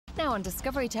Now on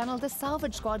Discovery Channel, the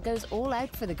Salvage Squad goes all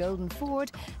out for the Golden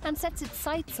Ford and sets its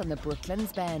sights on the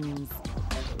Brooklands Benz.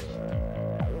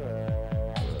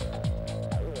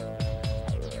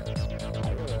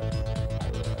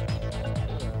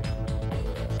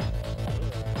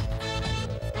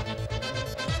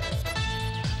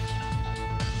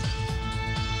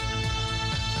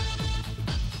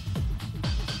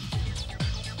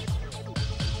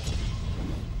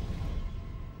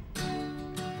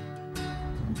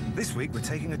 This week we're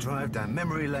taking a drive down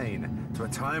memory lane to a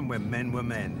time when men were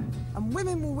men. And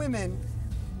women were women.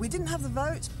 We didn't have the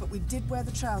vote, but we did wear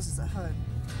the trousers at home.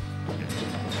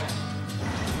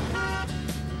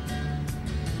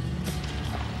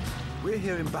 We're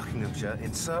here in Buckinghamshire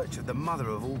in search of the mother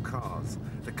of all cars,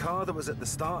 the car that was at the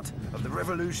start of the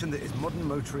revolution that is modern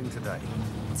motoring today.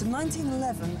 It's a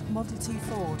 1911 Model T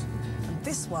Ford, and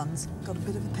this one's got a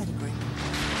bit of a pedigree.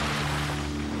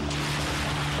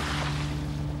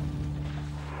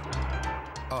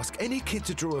 Ask any kid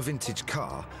to draw a vintage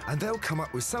car and they'll come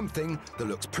up with something that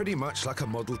looks pretty much like a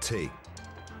Model T.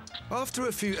 After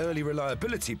a few early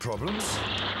reliability problems,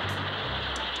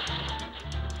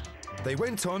 they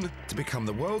went on to become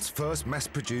the world's first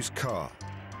mass-produced car,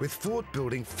 with Ford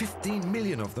building 15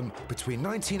 million of them between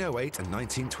 1908 and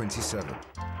 1927.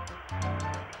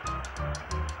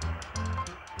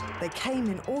 They came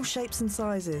in all shapes and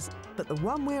sizes, but the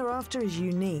one we're after is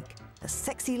unique. A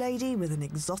sexy lady with an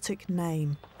exotic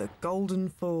name, the Golden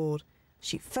Ford.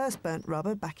 She first burnt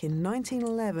rubber back in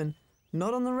 1911,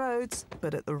 not on the roads,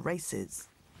 but at the races.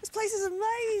 This place is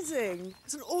amazing.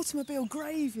 It's an automobile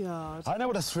graveyard. I know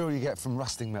what a thrill you get from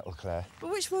rusting metal, Claire. But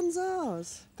which one's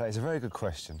ours? That is a very good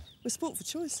question. We're sport for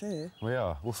choice here. We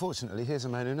are. Well, fortunately, here's a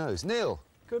man who knows. Neil!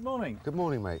 Good morning. Good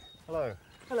morning, mate. Hello.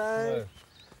 Hello. Hello.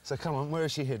 So, come on, where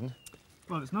is she hidden?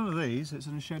 Well, it's none of these. It's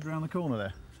in a shed round the corner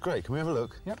there. Great, can we have a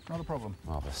look? Yep, not a problem.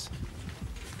 Marvellous.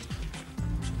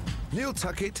 Neil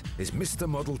Tuckett is Mr.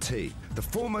 Model T, the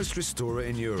foremost restorer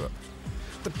in Europe.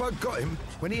 The bug got him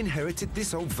when he inherited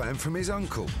this old van from his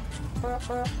uncle.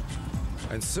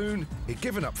 And soon, he'd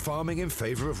given up farming in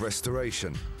favour of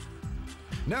restoration.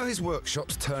 Now his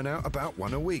workshops turn out about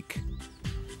one a week.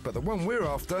 But the one we're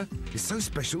after is so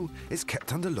special, it's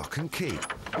kept under lock and key.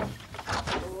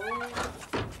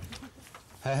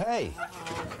 Hey!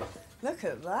 Look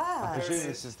at that. I presume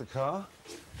this is the car?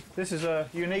 This is a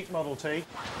unique Model T.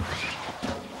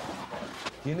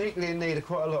 Uniquely in need of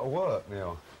quite a lot of work,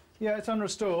 Neil. Yeah, it's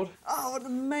unrestored. Oh, what an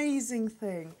amazing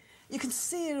thing. You can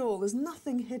see it all. There's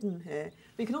nothing hidden here.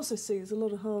 But you can also see there's a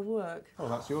lot of hard work. Oh,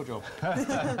 that's your job.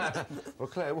 Well,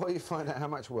 Claire, while you find out how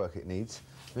much work it needs,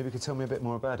 maybe you could tell me a bit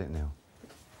more about it, Neil.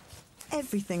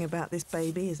 Everything about this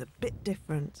baby is a bit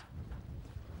different.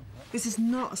 This is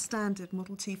not a standard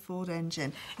Model T Ford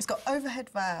engine. It's got overhead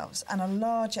valves and a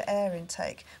larger air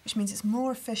intake, which means it's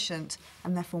more efficient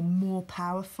and therefore more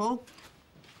powerful.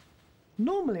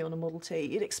 Normally on a Model T,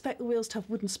 you'd expect the wheels to have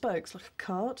wooden spokes like a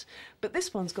cart, but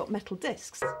this one's got metal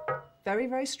discs. Very,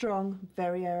 very strong,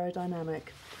 very aerodynamic.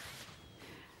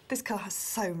 This car has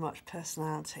so much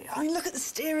personality. I mean, look at the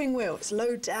steering wheel. It's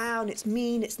low down, it's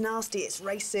mean, it's nasty, it's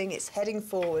racing, it's heading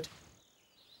forward.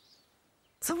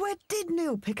 So where did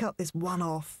Neil pick up this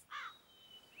one-off?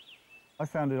 I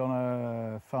found it on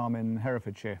a farm in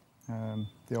Herefordshire.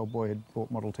 The old boy had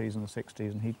bought Model Ts in the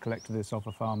 60s and he'd collected this off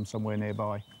a farm somewhere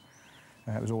nearby.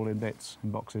 It was all in bits, in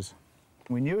boxes.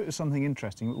 We knew it was something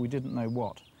interesting, but we didn't know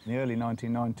what. In the early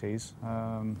 1990s,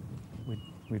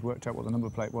 we'd worked out what the number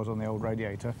plate was on the old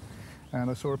radiator,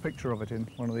 and I saw a picture of it in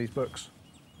one of these books.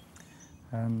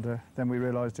 And then we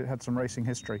realised it had some racing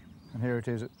history. And here it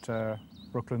is at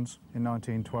Brooklands in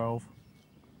 1912.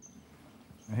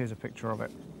 And here's a picture of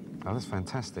it. Oh, that's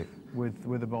fantastic. With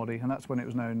the body, and that's when it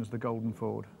was known as the Golden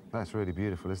Ford. That's really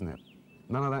beautiful, isn't it?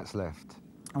 None of that's left.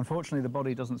 Unfortunately, the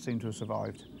body doesn't seem to have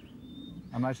survived.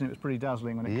 I imagine it was pretty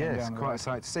dazzling when it came down. Yes, the quite road. a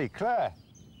sight to see. Claire,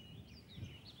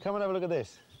 come and have a look at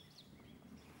this.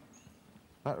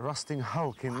 That rusting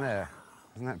hulk in there.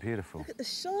 Isn't that beautiful? Look at the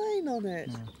shine on it.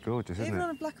 Yeah. Gorgeous, isn't it? Even on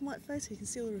a black and white photo, you can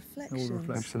see all the reflections. All the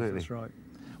reflections, Absolutely. that's right.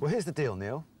 Well, here's the deal,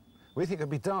 Neil. We think it'd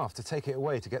be daft to take it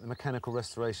away to get the mechanical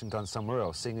restoration done somewhere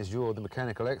else, seeing as you're the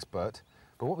mechanical expert.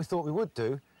 But what we thought we would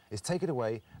do is take it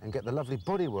away and get the lovely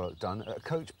bodywork done at a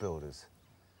coach builder's.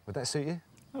 Would that suit you?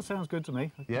 That sounds good to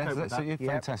me. Yeah, does that suit you? Yep.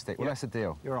 Fantastic. Well, Yep. that's the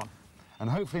deal. You're on. And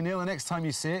hopefully, Neil, the next time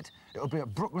you see it, it'll be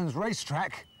at Brooklands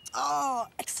Racetrack. Oh,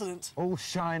 excellent. All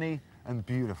shiny and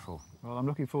beautiful. Well, I'm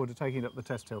looking forward to taking it up the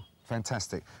test hill.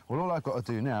 Fantastic. Well, all I've got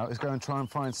to do now is go and try and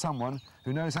find someone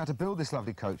who knows how to build this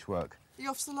lovely coachwork. Are you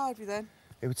off to the library then?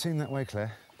 It would seem that way,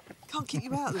 Claire. Can't keep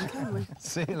you out then, can we?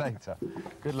 See you later.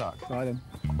 Good luck. Bye then.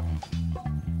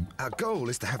 Our goal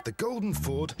is to have the Golden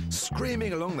Ford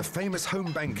screaming along the famous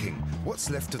home banking, what's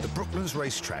left of the Brooklands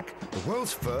racetrack, the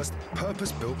world's first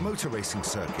purpose-built motor racing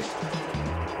circuit.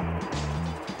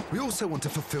 We also want to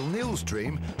fulfill Neil's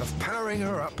dream of powering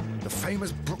her up the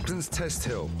famous Brooklands Test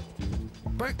Hill.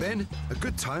 Back then, a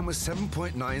good time was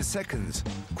 7.9 seconds.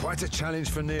 Quite a challenge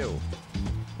for Neil.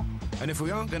 And if we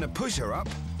aren't going to push her up,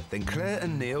 then Claire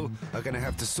and Neil are going to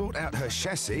have to sort out her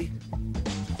chassis.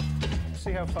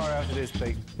 See how far out it is,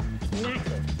 Pete.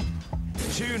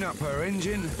 Tune up her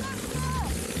engine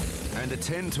and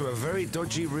attend to a very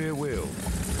dodgy rear wheel.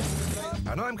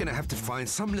 And I'm going to have to find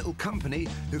some little company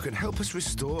who can help us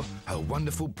restore her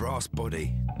wonderful brass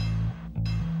body.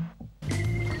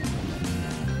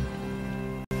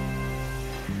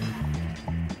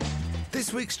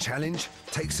 This week's challenge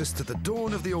takes us to the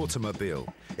dawn of the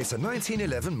automobile. It's a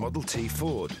 1911 Model T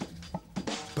Ford.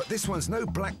 But this one's no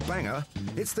black banger,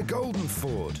 it's the Golden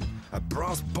Ford, a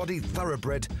brass-bodied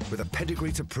thoroughbred with a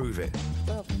pedigree to prove it.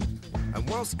 And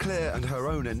whilst Claire and her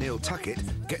owner, Neil Tuckett,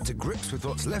 get to grips with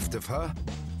what's left of her,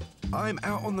 I'm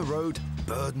out on the road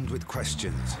burdened with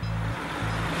questions.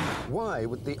 Why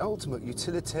would the ultimate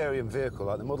utilitarian vehicle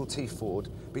like the Model T Ford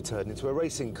be turned into a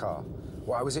racing car?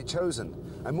 Why was it chosen?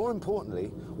 And more importantly,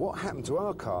 what happened to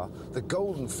our car, the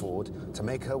Golden Ford, to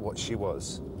make her what she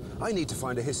was? I need to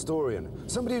find a historian,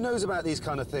 somebody who knows about these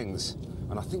kind of things.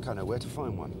 And I think I know where to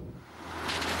find one.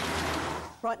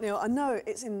 Right, Neil, I know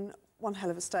it's in one hell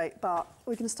of a state, but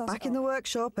we're going to start Back in the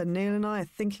workshop, and Neil and I are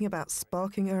thinking about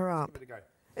sparking her up.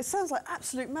 It sounds like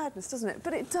absolute madness, doesn't it?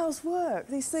 But it does work.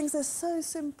 These things, they're so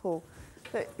simple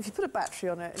that if you put a battery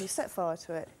on it and you set fire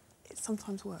to it, it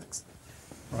sometimes works.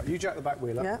 Right, you jack the back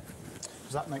wheel up. Yeah.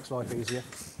 Because that makes life easier.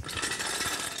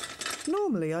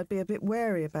 Normally, I'd be a bit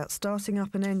wary about starting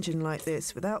up an engine like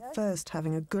this without first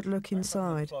having a good look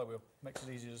inside. Flywheel makes it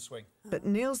easier to swing. But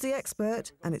Neil's the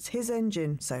expert, and it's his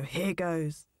engine, so here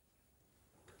goes.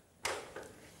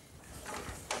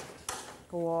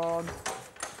 Go on.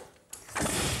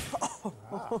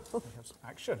 That's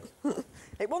action.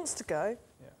 It wants to go.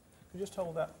 Yeah. You just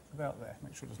hold that about there.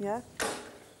 Make sure it doesn't. Yeah.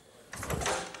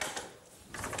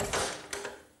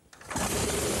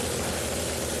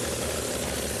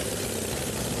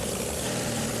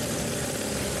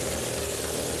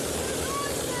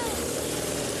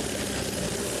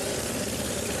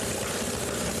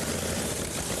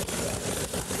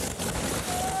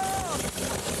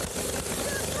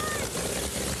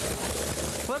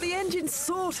 Well, the engine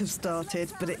sort of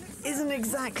started, but it isn't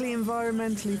exactly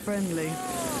environmentally friendly.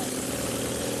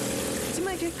 To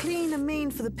make her clean and mean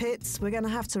for the pits, we're going to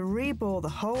have to rebore the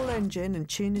whole engine and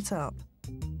tune it up.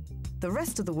 The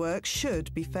rest of the work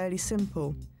should be fairly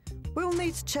simple. We'll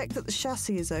need to check that the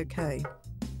chassis is okay.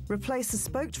 Replace the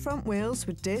spoked front wheels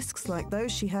with discs like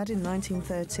those she had in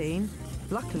 1913.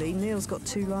 Luckily, Neil's got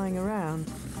two lying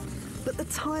around. But the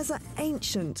tyres are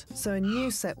ancient, so a new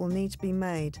set will need to be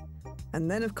made. And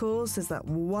then, of course, there's that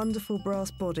wonderful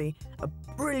brass body, a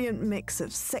brilliant mix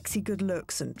of sexy good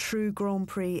looks and true Grand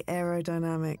Prix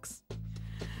aerodynamics.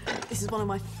 This is one of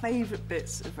my favourite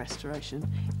bits of restoration,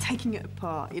 taking it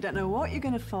apart. You don't know what you're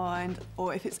going to find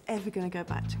or if it's ever going to go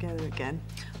back together again.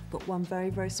 I've got one very,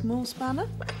 very small spanner,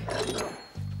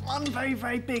 one very,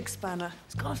 very big spanner.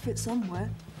 It's got to fit somewhere.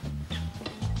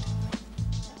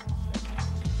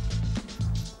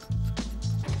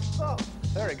 Oh,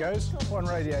 there it goes. One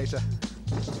radiator.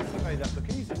 You made that look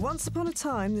easy. Once upon a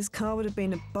time, this car would have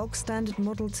been a bog-standard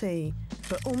Model T,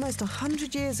 but almost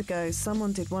 100 years ago,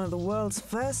 someone did one of the world's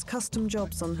first custom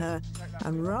jobs on her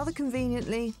and rather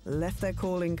conveniently left their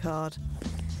calling card.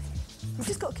 You've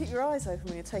just got to keep your eyes open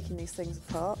when you're taking these things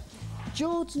apart.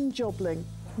 George and Jobling,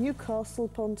 Newcastle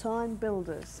upon Tyne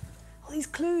builders. All these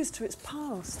clues to its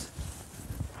past.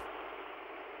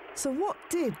 So what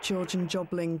did George and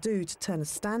Jobling do to turn a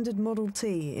standard Model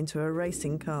T into a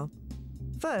racing car?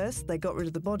 First, they got rid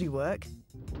of the bodywork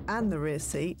and the rear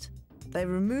seat. They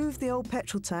removed the old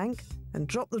petrol tank and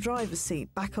dropped the driver's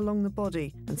seat back along the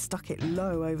body and stuck it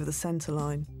low over the centre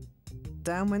line.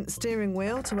 Down went the steering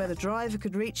wheel to where the driver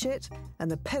could reach it,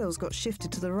 and the pedals got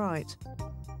shifted to the right.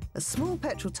 A small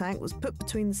petrol tank was put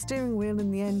between the steering wheel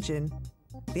and the engine.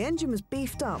 The engine was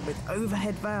beefed up with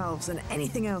overhead valves and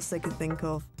anything else they could think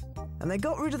of. And they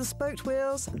got rid of the spoked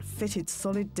wheels and fitted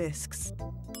solid discs.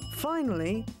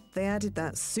 Finally, they added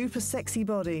that super sexy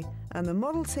body, and the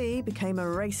Model T became a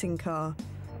racing car.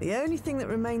 The only thing that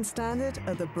remained standard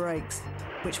are the brakes,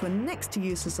 which were next to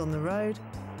useless on the road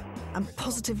and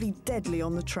positively deadly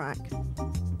on the track.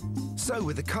 So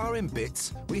with the car in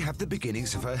bits, we have the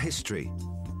beginnings of her history.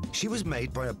 She was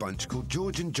made by a bunch called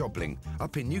George and Jobling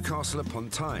up in Newcastle upon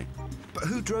Tyne. But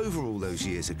who drove her all those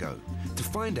years ago? To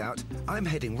find out, I'm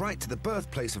heading right to the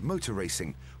birthplace of motor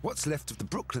racing, what's left of the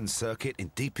Brooklands circuit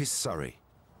in deepest Surrey.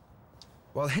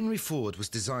 While Henry Ford was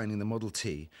designing the Model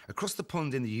T, across the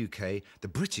pond in the UK, the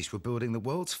British were building the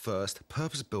world's first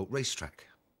purpose-built racetrack.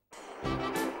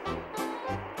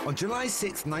 On July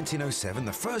 6, 1907,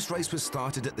 the first race was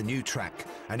started at the new track,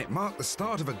 and it marked the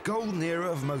start of a golden era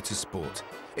of motorsport.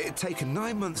 It had taken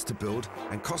 9 months to build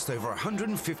and cost over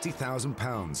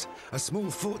 £150,000, a small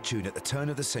fortune at the turn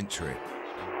of the century.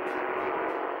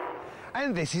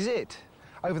 And this is it.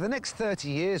 Over the next 30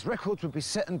 years, records would be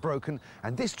set and broken,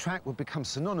 and this track would become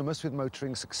synonymous with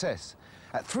motoring success.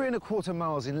 At 3¼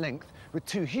 miles in length, with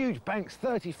 2 huge banks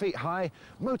 30 feet high,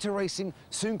 motor racing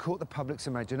soon caught the public's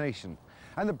imagination.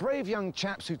 And the brave young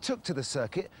chaps who took to the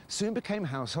circuit soon became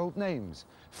household names.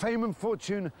 Fame and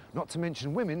fortune, not to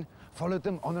mention women, followed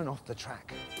them on and off the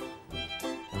track.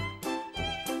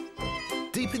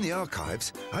 Deep in the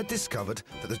archives, I discovered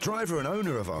that the driver and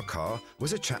owner of our car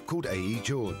was a chap called A.E.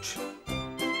 George.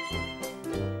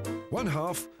 One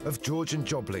half of George and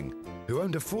Jobling, who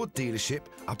owned a Ford dealership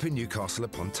up in Newcastle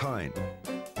upon Tyne.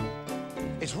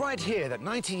 It's right here that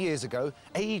 90 years ago,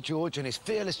 A.E. George and his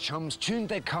fearless chums tuned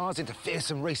their cars into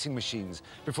fearsome racing machines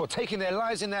before taking their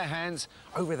lives in their hands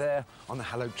over there on the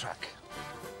hallowed track.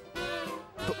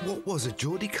 But what was a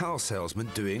Geordie car salesman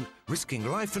doing, risking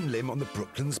life and limb on the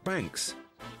Brooklands banks?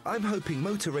 I'm hoping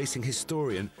motor racing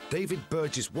historian David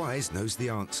Burgess-Wise knows the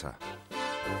answer.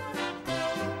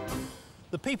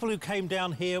 The people who came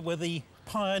down here were the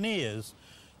pioneers,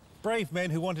 brave men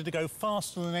who wanted to go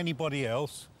faster than anybody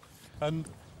else. And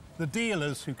the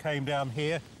dealers who came down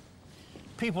here,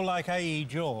 people like A.E.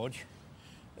 George,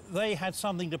 they had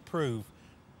something to prove.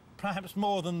 Perhaps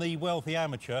more than the wealthy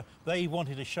amateur, they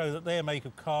wanted to show that their make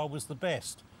of car was the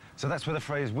best. So that's where the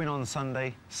phrase win on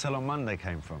Sunday, sell on Monday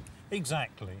came from?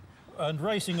 Exactly. And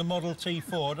racing a Model T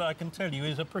Ford, I can tell you,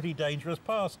 is a pretty dangerous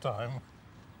pastime.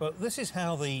 But this is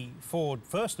how the Ford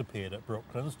first appeared at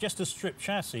Brooklands, just a stripped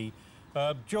chassis.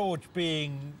 George,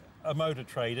 being a motor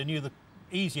trader, knew the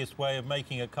easiest way of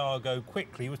making a car go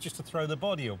quickly was just to throw the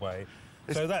body away.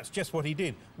 So that's just what he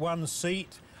did. One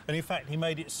seat, and in fact he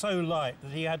made it so light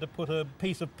that he had to put a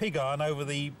piece of pig iron over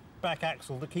the back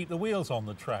axle to keep the wheels on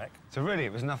the track. So really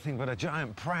it was nothing but a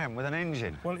giant pram with an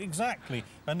engine? Well, exactly.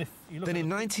 And if you look Then in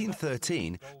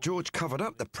 1913, George covered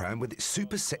up the pram with its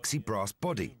super sexy brass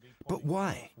body. But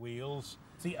why? Wheels.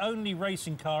 It's the only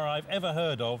racing car I've ever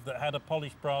heard of that had a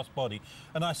polished brass body,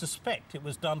 and I suspect it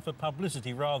was done for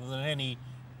publicity rather than any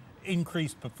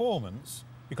increased performance,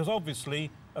 because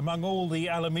obviously among all the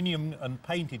aluminium and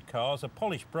painted cars, a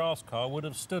polished brass car would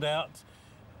have stood out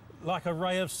like a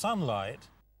ray of sunlight.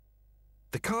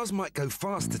 The cars might go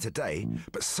faster today,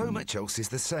 but so much else is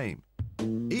the same.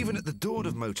 Even at the dawn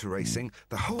of motor racing,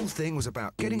 the whole thing was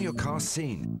about getting your car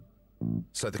seen.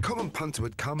 So the common punter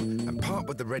would come and park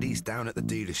with the readies down at the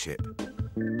dealership.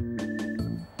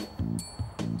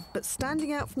 But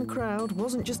standing out from the crowd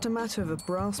wasn't just a matter of a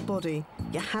brass body.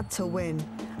 You had to win.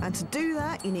 And to do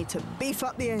that, you need to beef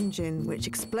up the engine, which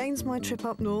explains my trip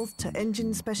up north to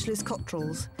engine specialist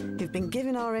Cottrells, who've been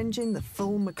giving our engine the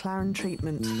full McLaren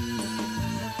treatment.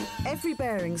 Every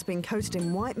bearing's been coated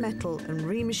in white metal and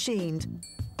remachined,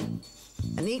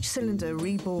 and each cylinder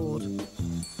rebored.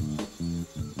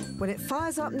 When it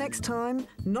fires up next time,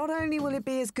 not only will it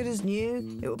be as good as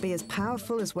new, it will be as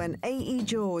powerful as when A.E.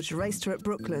 George raced her at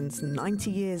Brooklands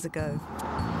 90 years ago.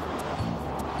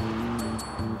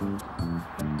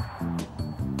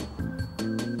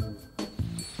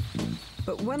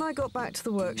 But when I got back to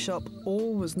the workshop,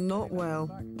 all was not well.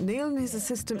 Neil and his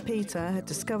assistant Peter had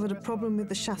discovered a problem with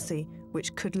the chassis,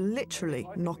 which could literally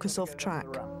knock us off track.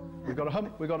 We've got a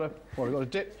hump, we've got a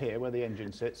dip here where the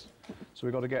engine sits, so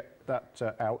we've got to get that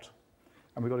out,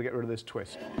 and we've got to get rid of this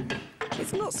twist.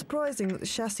 It's not surprising that the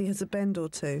chassis has a bend or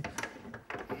two.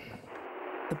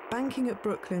 The banking at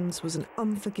Brooklands was an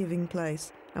unforgiving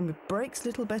place, and with brakes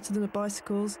little better than a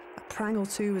bicycle's, a prang or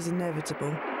two was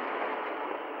inevitable.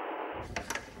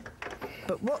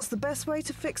 But what's the best way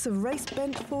to fix a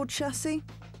race-bent Ford chassis?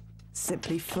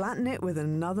 Simply flatten it with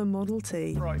another Model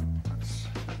T. Right.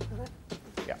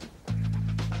 Yeah.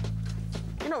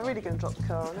 You're not really going to drop the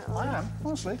car on it, are you? I am,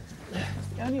 honestly.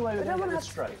 The only way we're going to get this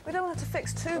straight. We don't want to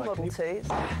fix two Model Ts.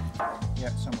 Yeah,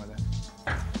 somewhere there.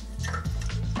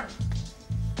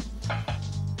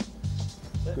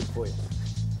 Good for you.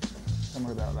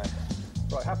 Somewhere about there.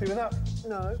 Right, happy with that?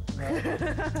 No.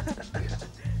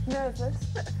 Nervous?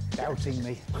 Doubting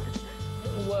me.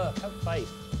 It'll work, have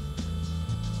faith.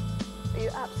 Are you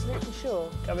absolutely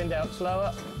sure? Coming down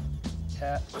slower.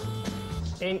 Yeah.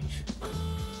 Inch.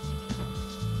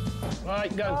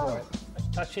 Right, go for it.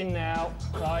 Touching now.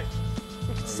 Right.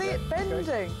 You can see it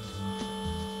bending.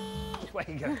 Which way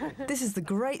you go? This is the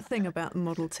great thing about the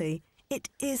Model T. It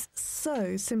is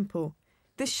so simple.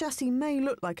 This chassis may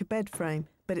look like a bed frame,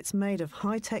 but it's made of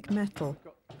high-tech metal.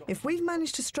 If we've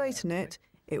managed to straighten it,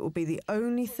 it will be the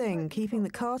only thing keeping the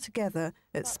car together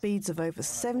at speeds of over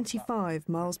 75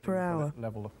 miles per hour.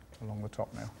 Level along the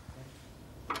top now.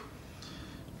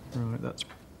 Right, that's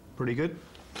pretty good.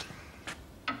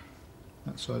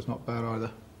 That side's not bad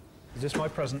either. Is this my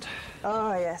present?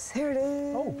 Ah, yes, here it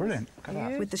is. Oh, brilliant. Look at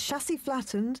that. With the chassis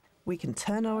flattened, we can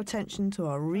turn our attention to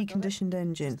our reconditioned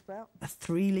engine, a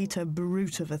 3-litre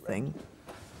brute of a thing.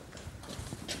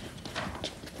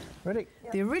 Ready?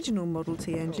 The original Model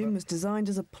T engine was designed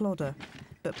as a plodder,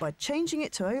 but by changing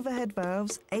it to overhead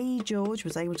valves, A.E. George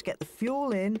was able to get the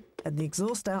fuel in and the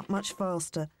exhaust out much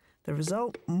faster. The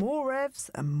result, more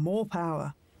revs and more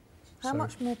power. How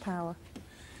much more power?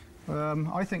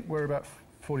 I think we're about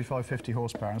 45, 50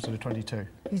 horsepower instead of 22.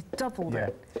 He's doubled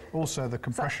it. Also, the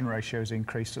compression ratio's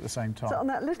increased at the same time. So on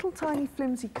that little tiny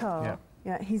flimsy car,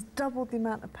 Yeah. he's doubled the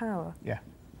amount of power. Yeah.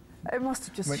 It must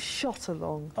have just shot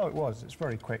along. Oh, it was. It's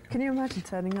very quick. Can you imagine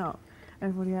turning up?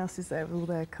 Everybody else is there with all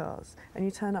their cars, and you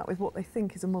turn up with what they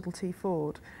think is a Model T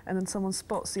Ford, and then someone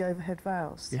spots the overhead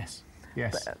valves. Yes.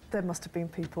 Yes. There must have been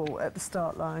people at the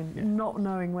start line not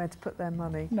knowing where to put their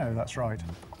money. No, that's right.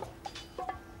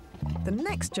 The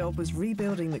next job was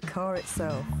rebuilding the car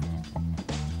itself.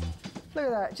 Look at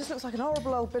that, it just looks like an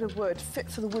horrible old bit of wood fit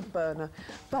for the wood burner.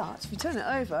 But if you turn it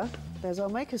over, there's our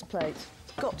maker's plate.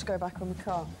 It's got to go back on the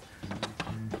car.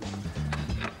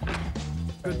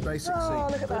 Good basic seat. Oh,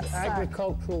 look at that sack.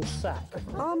 Agricultural sack.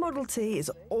 Our Model T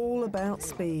is all about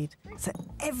speed, so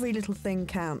every little thing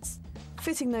counts.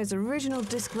 Fitting those original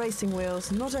disc racing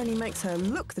wheels not only makes her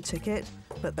look the ticket,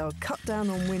 but they'll cut down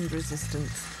on wind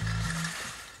resistance.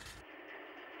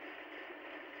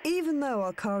 Even though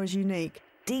our car is unique,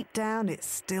 deep down it's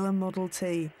still a Model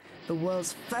T, the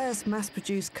world's first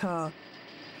mass-produced car.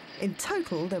 In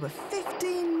total, there were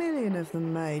 15 million of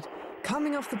them made,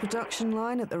 coming off the production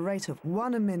line at the rate of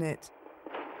 1 a minute.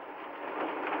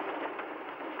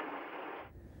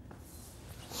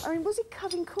 I mean, was he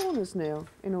cutting corners, Neil,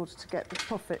 in order to get the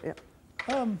profit?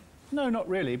 No, not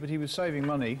really, but he was saving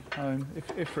money.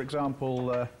 If for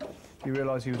example, you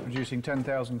realise he was producing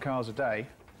 10,000 cars a day,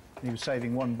 and he was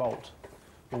saving 1 bolt,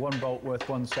 well, 1 bolt worth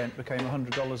 1 cent became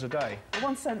 $100 a day.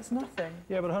 1 cent's nothing.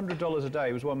 Yeah, but $100 a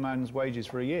day was one man's wages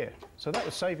for a year. So that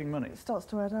was saving money. It starts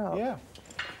to add up. Yeah.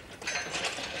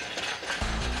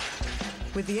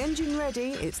 With the engine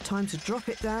ready, it's time to drop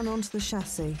it down onto the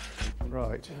chassis.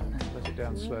 Right, let it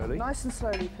down slowly. Nice and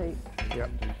slowly, Pete. Yep.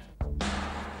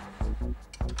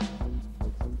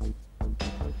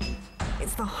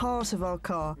 It's the heart of our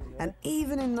car, and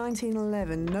even in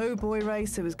 1911, no boy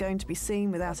racer was going to be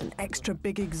seen without an extra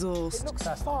big exhaust. It looks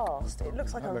fast. It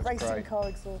looks like a racing great. car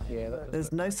exhaust. Yeah,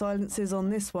 There's no silencers on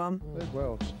this one. There's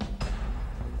welds.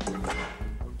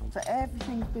 So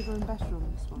everything's bigger and better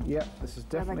on this one. Yep, this is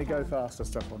definitely go faster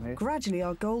stuff on here. Gradually,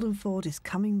 our golden Ford is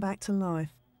coming back to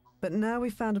life. But now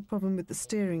we've found a problem with the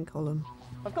steering column.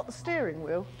 I've got the steering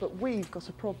wheel, but we've got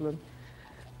a problem.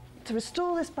 To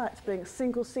restore this back to being a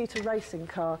single-seater racing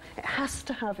car, it has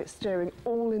to have its steering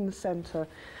all in the centre.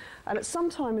 And at some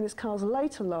time in this car's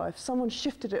later life, someone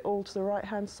shifted it all to the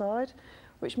right-hand side,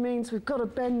 which means we've got to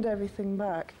bend everything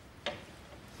back.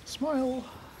 Smile.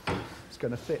 It's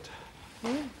going to fit.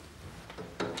 Yeah.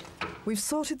 We've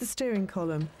sorted the steering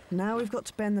column. Now we've got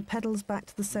to bend the pedals back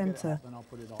to the centre.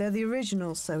 They're the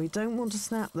originals, so we don't want to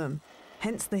snap them.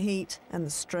 Hence the heat and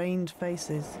the strained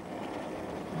faces.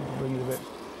 Bring it a bit.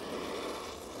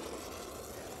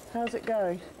 How's it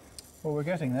going? Well, we're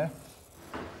getting there.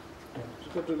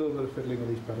 Just got to do a little bit of fiddling with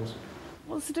these pedals.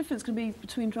 What's the difference going to be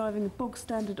between driving a bog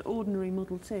standard ordinary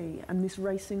Model T and this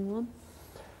racing one?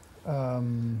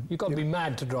 You've got to be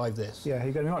mad to drive this. Yeah,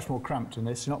 you're going to be much more cramped in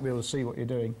this. You're not going to be able to see what you're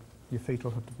doing. Your feet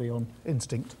will have to be on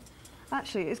instinct.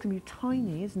 Actually, it's going to be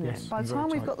tiny, isn't it? Yes, By the very time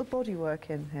we've tight. got the bodywork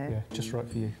in here. Yeah, just right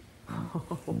for you.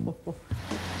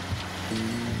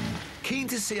 Keen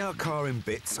to see our car in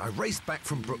bits, I raced back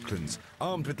from Brooklands,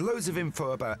 armed with loads of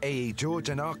info about A.E. George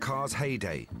and our car's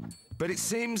heyday. But it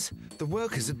seems the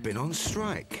workers had been on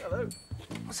strike. Hello.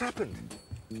 What's happened?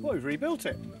 Well, we've rebuilt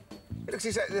it. It looks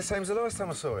exactly the same as the last time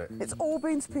I saw it. It's all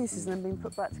been to pieces and then been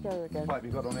put back together again. Pipe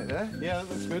you got on it there? Yeah, that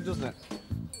looks good, doesn't it?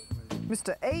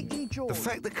 Mr. A.E. George. The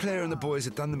fact that Claire and the boys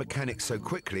had done the mechanics so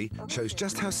quickly shows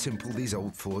just how simple these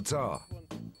old Fords are.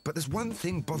 But there's one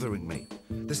thing bothering me.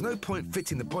 There's no point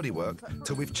fitting the bodywork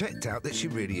till we've checked out that she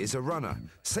really is a runner,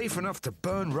 safe enough to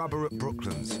burn rubber at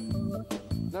Brooklands.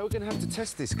 Now we're going to have to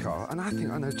test this car, and I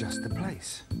think I know just the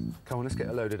place. Come on, let's get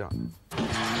it loaded up.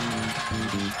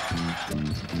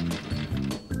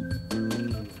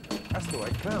 That's the way,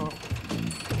 Claire.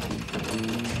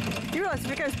 You realise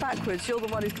if it goes backwards, you're the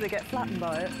one who's going to get flattened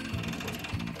by it.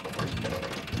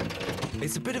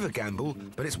 It's a bit of a gamble,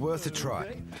 but it's worth a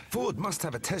try. Ford must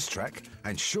have a test track,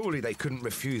 and surely they couldn't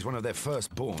refuse one of their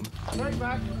firstborn. Straight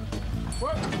back.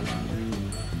 Whoop.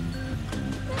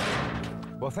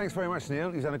 Well, thanks very much,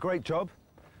 Neil. You've done a great job.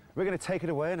 We're going to take it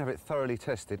away and have it thoroughly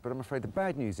tested, but I'm afraid the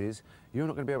bad news is you're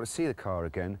not going to be able to see the car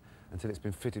again until it's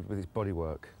been fitted with its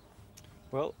bodywork.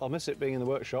 Well, I'll miss it being in the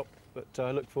workshop, but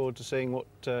I look forward to seeing what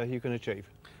you can achieve.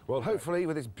 Well, hopefully,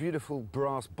 with its beautiful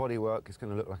brass bodywork, it's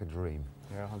going to look like a dream.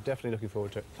 Yeah, I'm definitely looking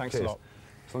forward to it. Thanks Cheers. a lot.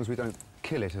 As long as we don't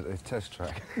kill it at the test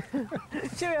track.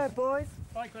 Cheerio, boys.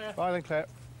 Bye, Claire. Bye then, Claire.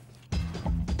 Bye.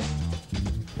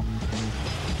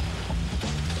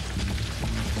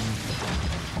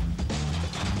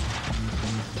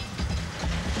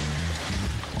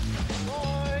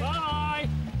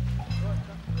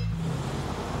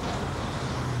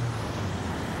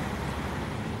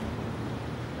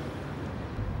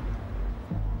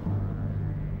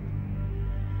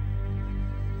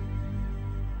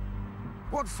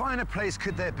 What finer place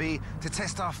could there be to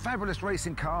test our fabulous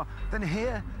racing car than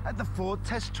here at the Ford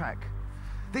test track?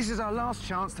 This is our last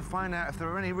chance to find out if there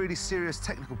are any really serious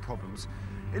technical problems.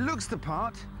 It looks the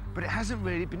part, but it hasn't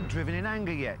really been driven in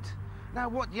anger yet. Now,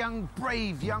 what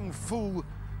brave young fool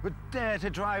would dare to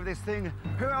drive this thing?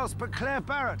 Who else but Claire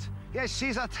Barrett? Yes,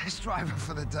 she's our test driver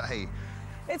for the day.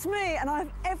 It's me, and I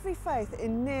have every faith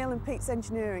in Neil and Pete's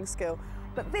engineering skill.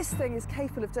 But this thing is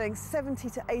capable of doing 70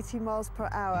 to 80 miles per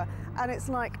hour, and it's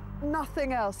like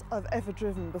nothing else I've ever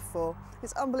driven before.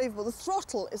 It's unbelievable. The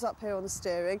throttle is up here on the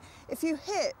steering. If you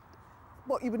hit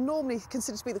what you would normally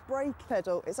consider to be the brake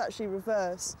pedal, it's actually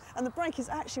reverse. And the brake is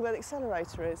actually where the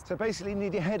accelerator is. So basically, you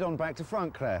need your head on back to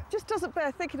front, Claire. Just doesn't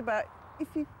bear thinking about if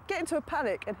you get into a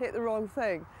panic and hit the wrong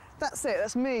thing. That's it.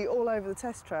 That's me all over the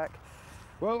test track.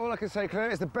 Well, all I can say, Claire,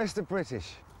 is the best of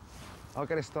British. I'll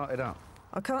get it started up.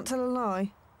 I can't tell a lie.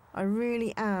 I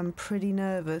really am pretty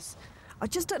nervous. I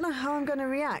just don't know how I'm going to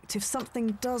react if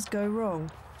something does go wrong.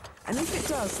 And if it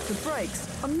does, the brakes,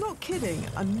 I'm not kidding,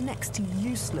 are next to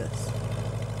useless.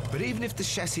 But even if the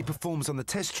chassis performs on the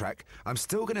test track, I'm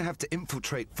still going to have to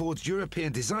infiltrate Ford's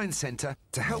European Design Centre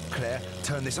to help Claire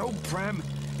turn this old pram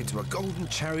into a golden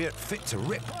chariot fit to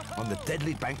rip on the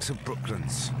deadly banks of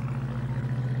Brooklands.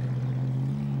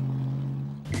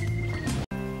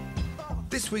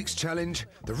 This week's challenge,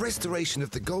 the restoration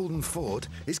of the Golden Ford,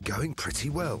 is going pretty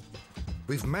well.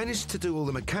 We've managed to do all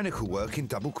the mechanical work in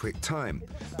double quick time,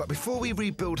 but before we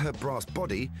rebuild her brass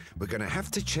body, we're going to have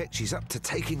to check she's up to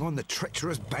taking on the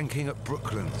treacherous banking at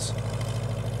Brooklands.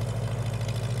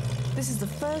 This is the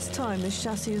first time this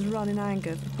chassis has run in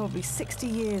anger for probably 60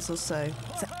 years or so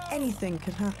anything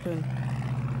can happen.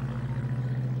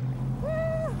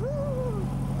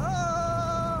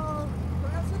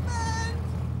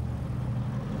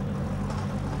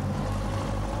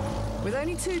 With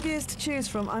only 2 gears to choose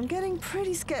from, I'm getting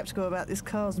pretty sceptical about this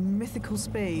car's mythical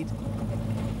speed.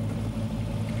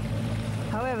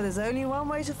 However, there's only one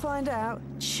way to find out.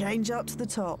 Change up to the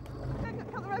top.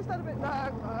 Cut the rest out a bit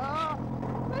now.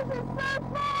 This is so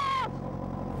fast!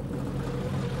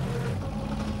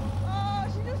 Oh,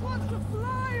 she just wants to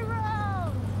fly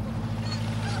around!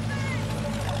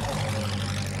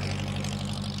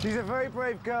 She's a very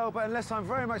brave girl, but unless I'm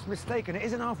very much mistaken, it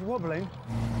isn't half wobbling.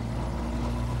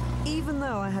 Even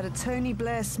though I had a Tony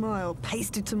Blair smile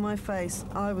pasted to my face,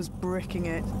 I was bricking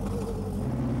it.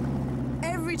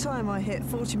 Every time I hit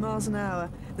 40 miles an hour,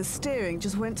 the steering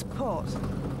just went to pot.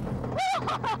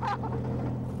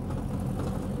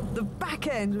 The back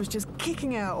end was just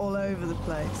kicking out all over the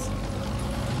place.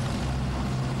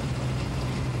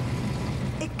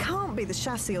 It can't be the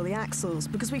chassis or the axles,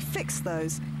 because we fixed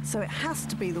those, so it has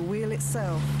to be the wheel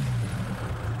itself.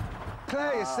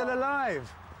 Claire, you're still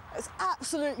alive. It's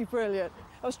absolutely brilliant.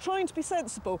 I was trying to be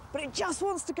sensible, but it just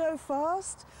wants to go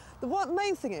fast. The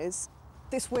main thing is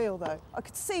this wheel, though. I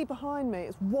could see behind me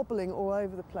it's wobbling all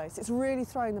over the place. It's really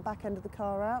throwing the back end of the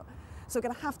car out. So we're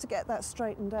going to have to get that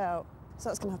straightened out. So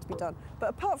that's going to have to be done. But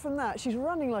apart from that, she's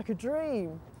running like a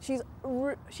dream. She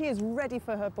is ready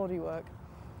for her bodywork.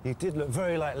 You did look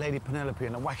very like Lady Penelope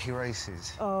in the wacky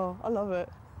races. Oh, I love it.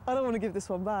 I don't want to give this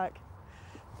one back.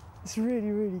 It's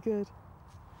really, really good.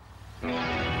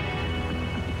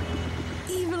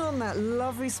 Even on that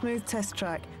lovely smooth test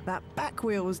track, that back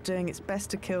wheel was doing its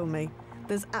best to kill me.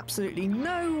 There's absolutely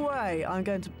no way I'm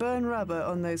going to burn rubber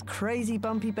on those crazy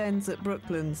bumpy bends at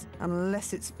Brooklands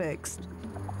unless it's fixed.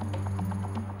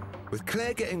 With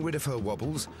Claire getting rid of her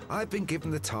wobbles, I've been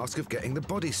given the task of getting the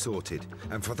body sorted.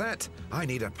 And for that, I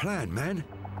need a plan, man.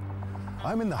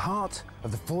 I'm in the heart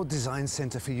of the Ford Design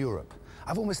Centre for Europe.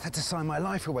 I've almost had to sign my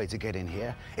life away to get in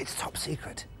here. It's top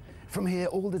secret. From here,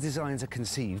 all the designs are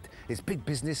conceived. It's big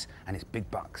business and it's big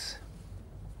bucks.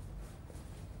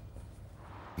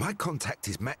 My contact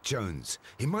is Matt Jones.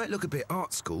 He might look a bit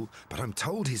art school, but I'm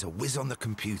told he's a whiz on the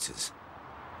computers.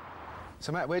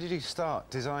 So, Matt, where did you start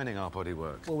designing our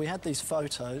bodywork? Well, we had these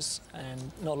photos and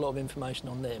not a lot of information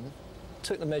on them.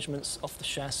 Took the measurements off the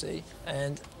chassis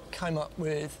and came up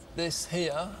with this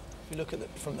here. If you look at it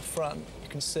from the front, you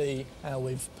can see how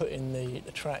we've put in the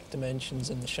track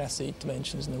dimensions and the chassis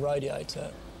dimensions and the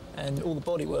radiator. And all the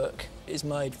bodywork is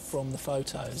made from the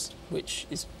photos, which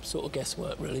is sort of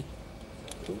guesswork, really.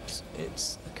 Oops,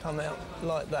 it's come out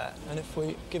like that. And if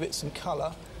we give it some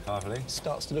colour, Lovely. it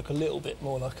starts to look a little bit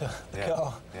more like a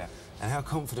car. Yeah. And how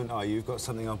confident are you you've got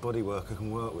something our bodyworker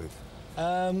can work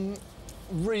with?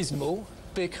 Reasonable,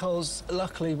 because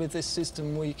luckily with this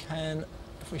system we can,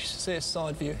 if we see a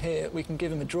side view here, we can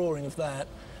give him a drawing of that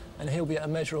and he'll be able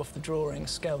to measure off the drawing,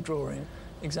 scale drawing,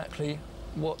 exactly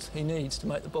what he needs to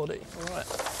make the body. All right,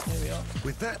 here we are.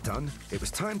 With that done, it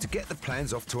was time to get the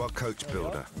plans off to our coach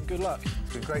builder. Good luck.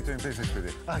 It's been great doing business with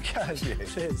you. OK,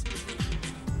 cheers.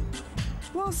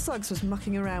 While Suggs was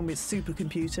mucking around with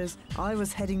supercomputers, I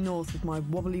was heading north with my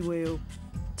wobbly wheel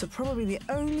to probably the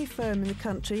only firm in the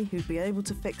country who'd be able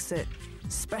to fix it,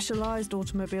 Specialised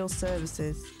Automobile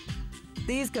Services.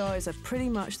 These guys are pretty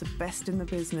much the best in the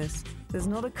business. There's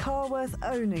not a car worth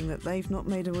owning that they've not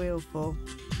made a wheel for.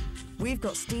 We've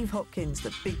got Steve Hopkins,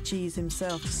 the big cheese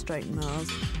himself, to straighten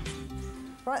ours.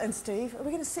 Right then, Steve, are we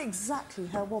going to see exactly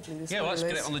how wobbly this wheel is? Yeah, well, let's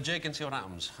get it on the jig and see what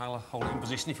happens. I'll hold it in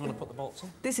position if you want to put the bolts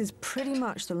on. This is pretty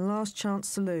much the last chance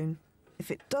saloon. If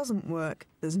it doesn't work,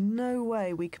 there's no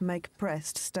way we can make a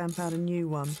press to stamp out a new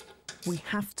one. We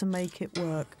have to make it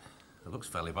work. It looks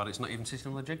fairly bad. It's not even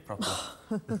sitting on the jig properly.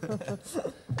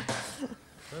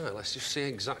 Right, let's just see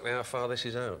exactly how far this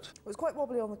is out. It was quite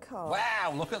wobbly on the car.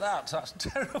 Wow, look at that. That's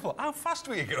terrible. How fast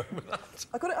were you going with that?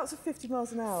 I got it up to 50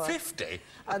 miles an hour. 50?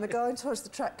 And the guy in charge of the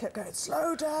track kept going,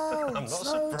 slow down, I'm not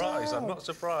surprised. I'm not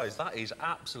surprised. That is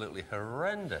absolutely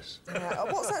horrendous. Yeah.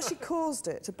 What's actually caused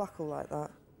it to buckle like that?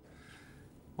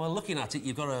 Well, looking at it,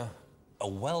 you've got a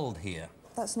weld here.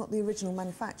 That's not the original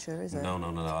manufacturer, is it? No.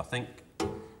 I think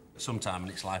sometime in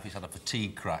its life it's had a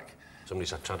fatigue crack.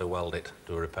 Somebody's tried to weld it,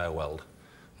 do a repair weld.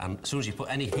 And as soon as you put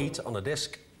any heat on a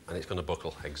disc, and it's going to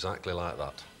buckle, exactly like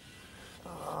that.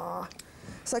 Ah.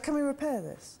 So can we repair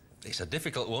this? It's a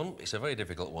difficult one. It's a very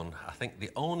difficult one. I think the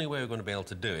only way we're going to be able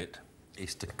to do it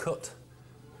is to cut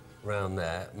round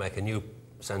there, make a new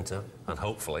centre, and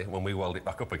hopefully, when we weld it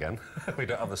back up again, we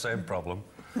don't have the same problem,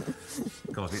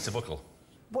 cause it to buckle.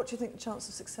 What do you think the chance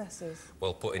of success is?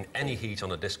 Well, putting any heat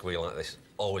on a disc wheel like this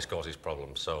always causes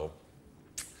problems, so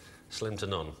slim to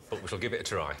none, but we shall give it a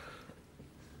try.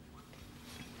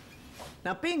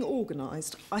 Now, being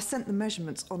organised, I sent the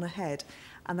measurements on ahead,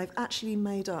 and they've actually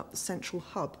made up the central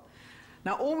hub.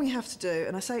 Now, all we have to do,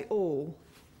 and I say all,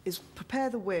 is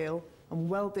prepare the wheel and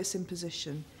weld this in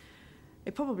position.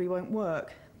 It probably won't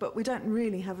work, but we don't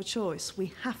really have a choice.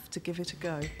 We have to give it a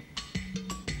go.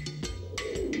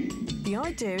 The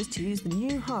idea is to use the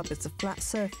new hub as a flat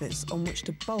surface on which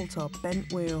to bolt our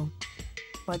bent wheel.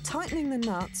 By tightening the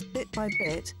nuts bit by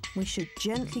bit, we should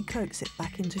gently coax it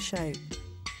back into shape.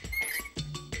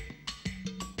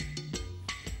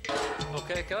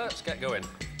 OK, let's get going.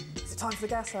 Is it time for the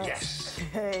gas out? Yes.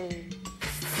 Hey.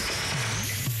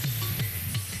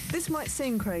 This might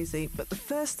seem crazy, but the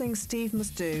first thing Steve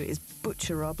must do is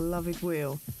butcher our beloved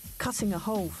wheel, cutting a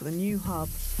hole for the new hub.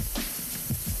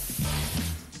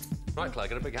 Right, Claire,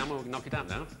 get a big hammer, we can knock it down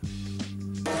now.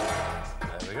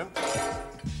 There we go.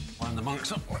 Wind the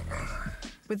monks up.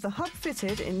 With the hub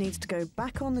fitted, it needs to go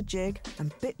back on the jig,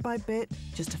 and bit by bit,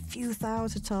 just a few thou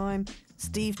at a time,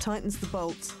 Steve tightens the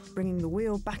bolts, bringing the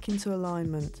wheel back into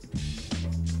alignment.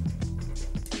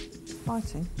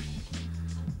 Fighting.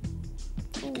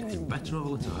 Getting better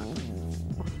all the time.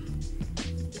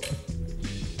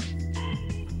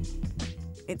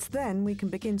 It's then we can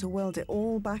begin to weld it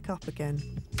all back up again.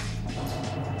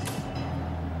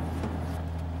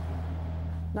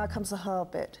 Now comes the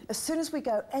hard bit. As soon as we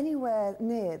go anywhere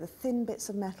near the thin bits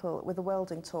of metal with a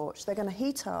welding torch, they're going to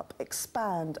heat up,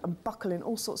 expand and buckle in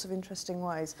all sorts of interesting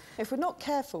ways. If we're not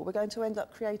careful, we're going to end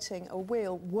up creating a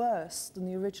wheel worse than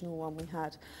the original one we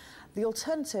had. The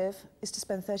alternative is to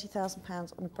spend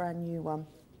 £30,000 on a brand new one,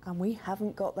 and we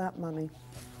haven't got that money.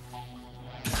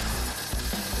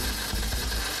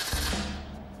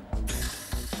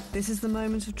 This is the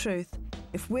moment of truth.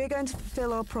 If we're going to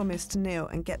fulfil our promise to Neil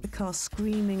and get the car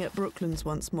screaming at Brooklands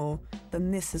once more, then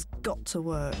this has got to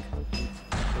work.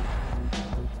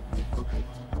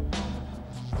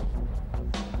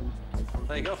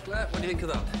 There you go, Claire. What do you think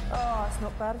of that? Oh, it's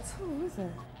not bad at all, is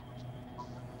it?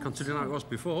 Considering how it was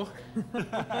before. There's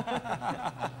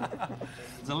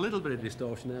a little bit of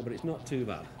distortion there, but it's not too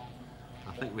bad.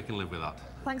 I think we can live with that.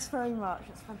 Thanks very much.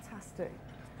 It's fantastic.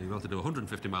 You're going to do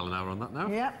 150 mile an hour on that now?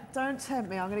 Yep, don't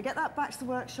tempt me. I'm going to get that back to the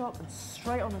workshop and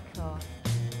straight on the car.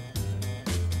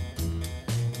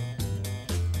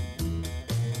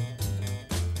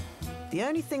 The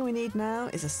only thing we need now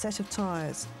is a set of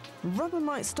tyres. Rubber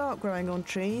might start growing on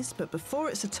trees, but before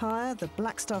it's a tyre, the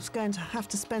black stuff's going to have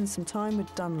to spend some time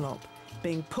with Dunlop,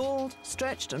 being pulled,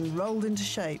 stretched and rolled into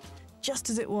shape, just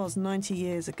as it was 90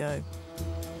 years ago.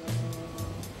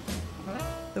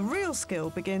 The real skill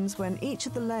begins when each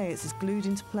of the layers is glued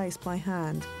into place by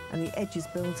hand and the edges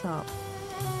built up.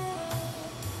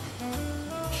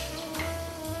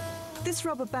 This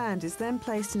rubber band is then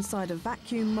placed inside a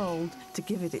vacuum mould to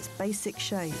give it its basic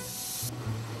shape.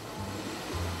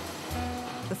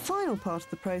 The final part of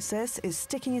the process is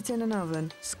sticking it in an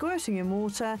oven, squirting in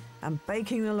water and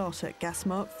baking the lot at gas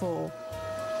mark 4.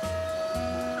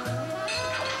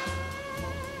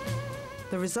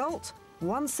 The result?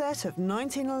 One set of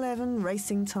 1911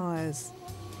 racing tyres.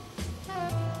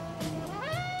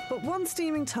 But one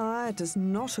steaming tyre does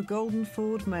not a golden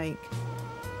Ford make.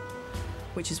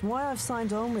 Which is why I've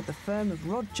signed on with the firm of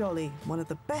Rod Jolly, one of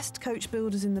the best coach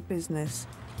builders in the business.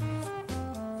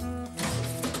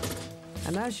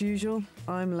 And as usual,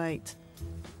 I'm late.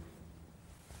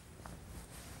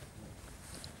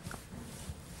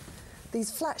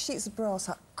 These flat sheets of brass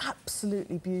are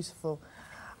absolutely beautiful.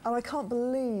 And I can't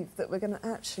believe that we're going to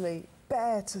actually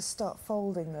bear to start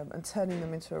folding them and turning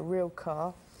them into a real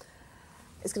car.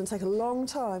 It's going to take a long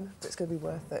time, but it's going to be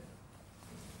worth it.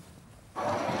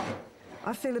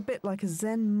 I feel a bit like a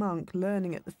Zen monk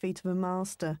learning at the feet of a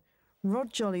master.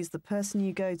 Rod Jolly's the person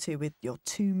you go to with your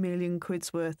 2 million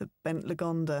quid's worth of bent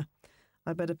LAGONDA.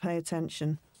 I better pay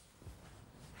attention.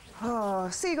 Ah,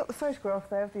 see, you got the photograph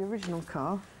there of the original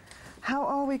car. How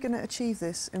are we going to achieve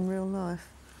this in real life?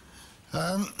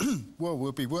 Well,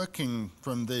 we'll be working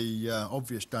from the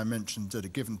obvious dimensions that are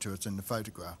given to us in the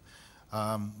photograph.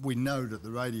 We know that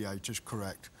the radiator's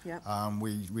correct. Yep.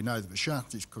 We know that the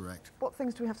shaft is correct. What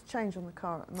things do we have to change on the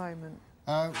car at the moment?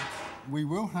 We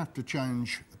will have to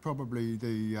change probably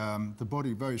the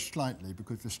body very slightly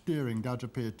because the steering does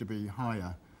appear to be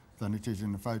higher than it is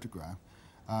in the photograph.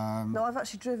 No, I've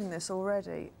actually driven this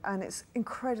already, and it's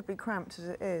incredibly cramped as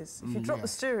it is. If you drop the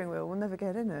steering wheel, we'll never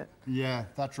get in it. Yeah,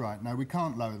 that's right. No, we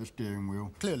can't lower the steering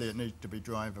wheel. Clearly, it needs to be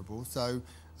drivable, so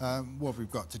what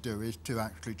we've got to do is to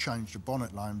actually change the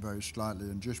bonnet line very slightly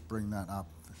and just bring that up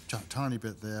a tiny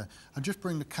bit there, and just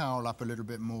bring the cowl up a little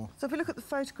bit more. So if we look at the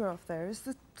photograph there, is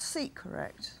the seat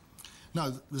correct?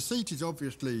 No, the seat is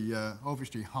obviously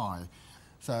high.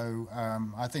 So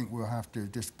I think we'll have to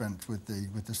dispense with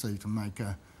the seat and make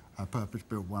a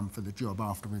purpose-built one for the job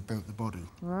after we've built the body.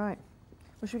 Right.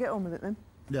 Well, should we get on with it then?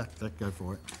 Yeah, let's go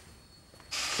for it.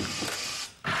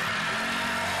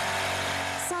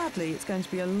 Sadly, it's going to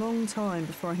be a long time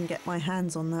before I can get my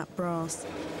hands on that brass.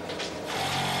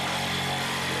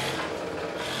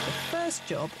 The first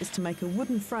job is to make a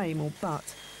wooden frame or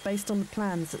butt based on the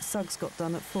plans that Suggs got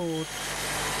done at Ford.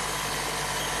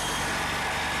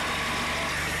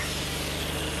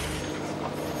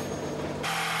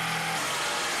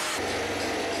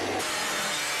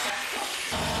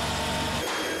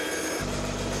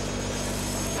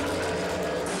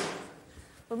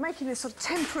 We're making this sort of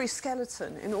temporary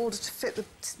skeleton in order to fit the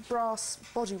brass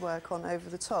bodywork on over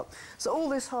the top. So all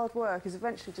this hard work is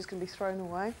eventually just going to be thrown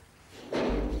away.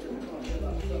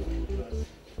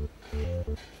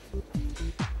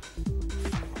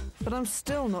 But I'm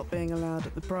still not being allowed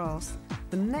at the brass.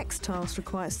 The next task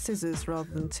requires scissors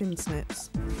rather than tin snips.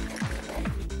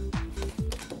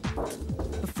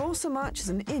 Before so much as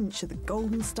an inch of the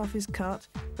golden stuff is cut,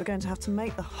 we're going to have to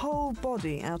make the whole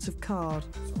body out of card.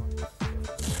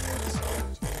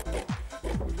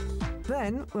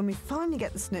 Then, when we finally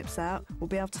get the snips out, we'll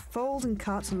be able to fold and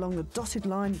cut along the dotted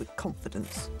line with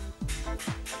confidence.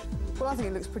 Well, I think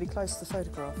it looks pretty close to the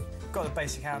photograph. Got the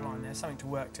basic outline there, something to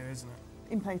work to, isn't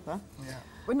it? In paper. Yeah.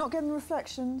 We're not getting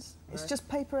reflections. It's just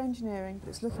paper engineering, but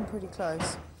it's looking pretty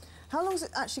close. How long is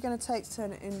it actually going to take to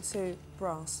turn it into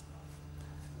brass?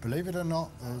 Believe it or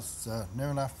not, there's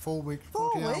near enough 4 weeks,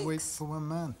 48 weeks for one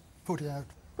man. 48.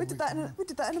 We did that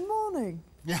in a morning.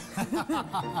 Yeah.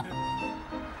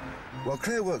 While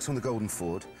Claire works on the Golden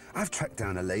Ford, I've tracked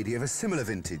down a lady of a similar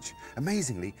vintage.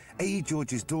 Amazingly, A.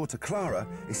 George's daughter, Clara,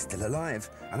 is still alive,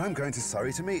 and I'm going to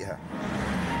Surrey to meet her.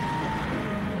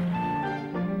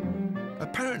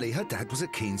 Apparently, her dad was a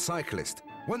keen cyclist,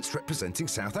 once representing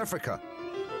South Africa.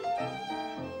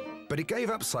 But he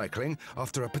gave up cycling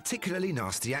after a particularly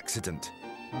nasty accident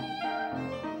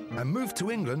and moved to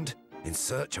England in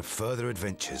search of further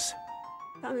adventures.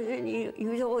 I mean,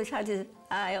 he always had his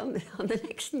eye on the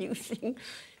next new thing,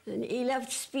 and he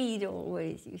loved speed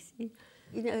always, you see.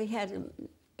 You know, he had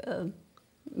a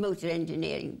motor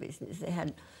engineering business. They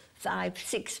had 5,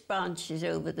 6 branches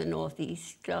over the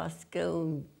northeast,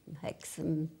 Glasgow,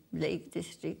 Hexham, Lake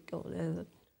District, all over.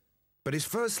 But his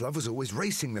first love was always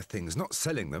racing the things, not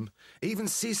selling them. Even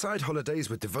seaside holidays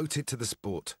were devoted to the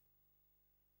sport.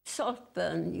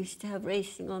 Saltburn used to have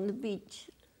racing on the beach,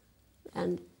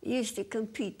 and he used to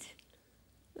compete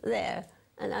there,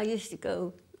 and I used to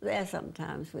go there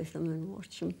sometimes with them and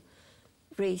watch them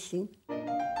racing.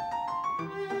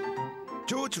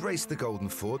 George raced the Golden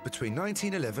Ford between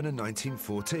 1911 and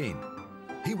 1914.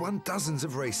 He won dozens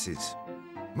of races,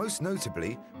 most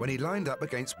notably when he lined up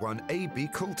against one A.B.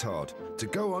 Coulthard to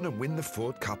go on and win the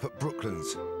Ford Cup at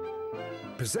Brooklands,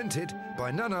 presented by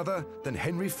none other than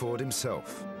Henry Ford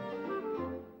himself.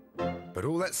 But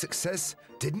all that success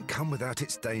didn't come without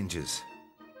its dangers.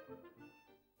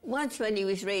 Once when he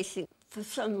was racing, for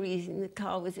some reason the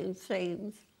car was in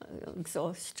flames,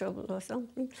 exhaust trouble or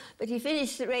something, but he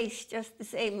finished the race just the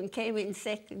same and came in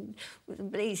second with a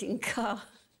blazing car.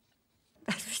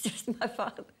 That was just my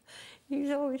father. He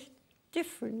was always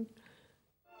different.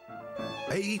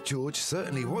 A. George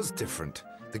certainly was different.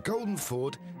 The Golden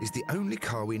Ford is the only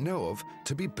car we know of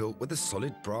to be built with a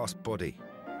solid brass body.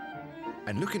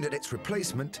 And looking at its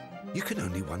replacement, you can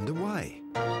only wonder why.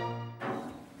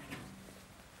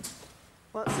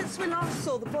 Well, since we last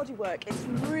saw the bodywork, it's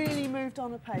really moved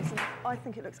on apace, and I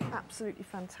think it looks absolutely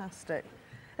fantastic.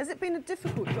 Has it been a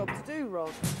difficult job to do,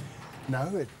 Rod? No,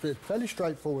 it's a fairly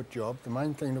straightforward job. The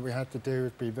main thing that we had to do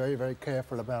is be very, very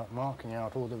careful about marking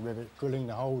out all the rivets, drilling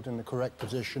the holes in the correct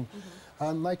position,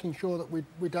 and making sure that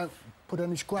we don't put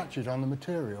any scratches on the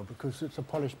material, because it's a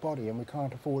polished body and we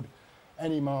can't afford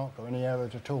any mark or any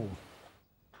errors at all.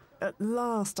 At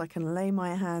last I can lay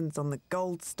my hands on the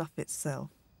gold stuff itself.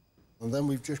 And then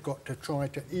we've just got to try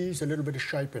to ease a little bit of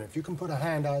shape in it. If you can put a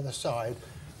hand either side...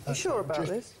 You sure about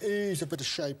this? Ease a bit of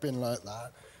shape in like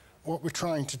that. What we're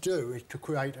trying to do is to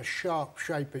create a sharp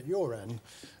shape at your end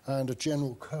and a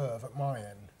general curve at my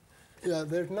end. Yeah,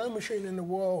 there's no machine in the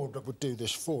world that would do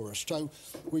this for us, so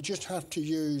we just have to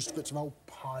use bits of old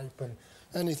pipe and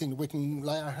anything that we can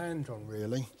lay our hands on,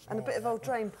 really. And a bit of old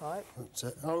drain pipe. That's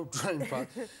it, old drain pipe.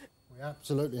 We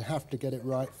absolutely have to get it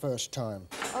right first time.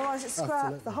 Otherwise it's scrap,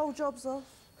 absolutely. The whole job's off.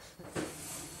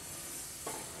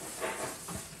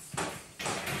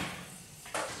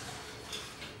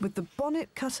 With the bonnet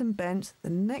cut and bent, the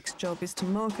next job is to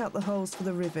mark out the holes for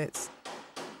the rivets,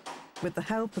 with the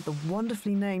help of the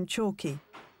wonderfully named Chalky,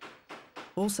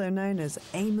 also known as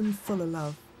Eamon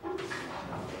Fullerlove.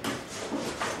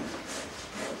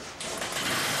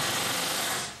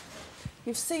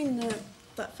 You've seen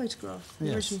that photograph,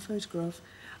 the original photograph.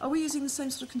 Are we using the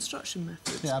same sort of construction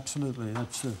method? Yeah, absolutely.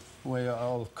 That's the way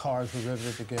all cars were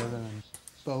riveted together, and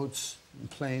boats and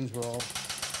planes were all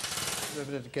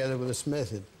riveted together with this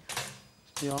method.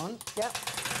 You on? Yep.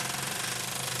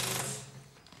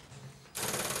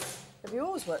 Have you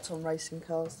always worked on racing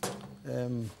cars?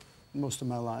 Most of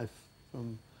my life.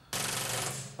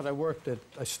 But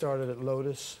I started at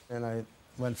Lotus, and I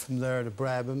went from there to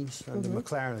Brabhams and the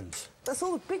McLarens. That's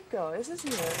all the big guys,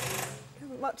 isn't it? You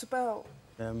haven't much about.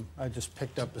 I just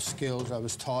picked up the skills. I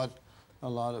was taught a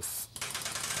lot of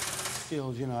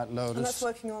skills, you know, at Lotus. And that's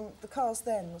working on the cars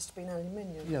then, must have been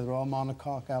aluminium. Yeah, they're all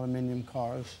monocoque aluminium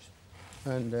cars.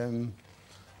 And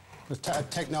the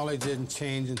technology didn't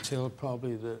change until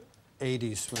probably the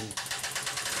 80s when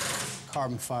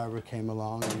carbon fibre came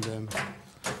along, and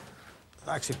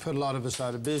actually put a lot of us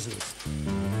out of business.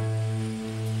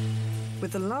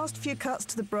 With the last few cuts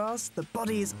to the brass, the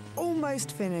body is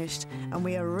almost finished, and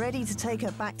we are ready to take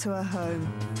her back to her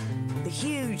home, the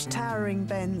huge towering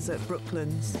Benz at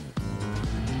Brooklands.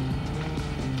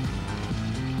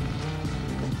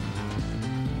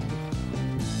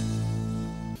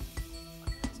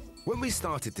 When we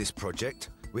started this project,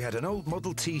 we had an old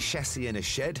Model T chassis in a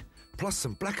shed, plus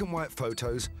some black and white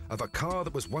photos of a car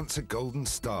that was once a golden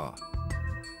star.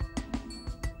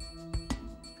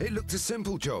 It looked a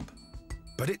simple job,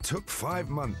 but it took 5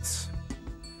 months.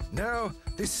 Now,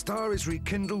 this star is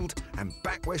rekindled and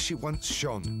back where she once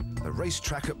shone, the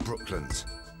racetrack at Brooklands.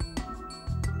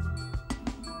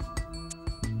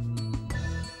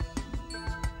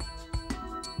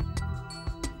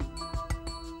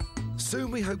 Soon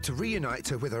we hope to reunite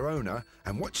her with her owner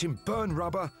and watch him burn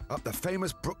rubber up the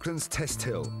famous Brooklands test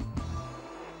hill.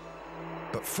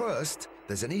 But first,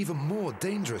 there's an even more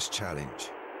dangerous challenge.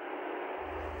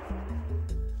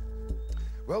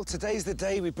 Well, today's the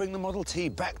day we bring the Model T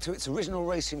back to its original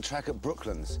racing track at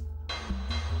Brooklands.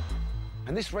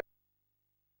 And this race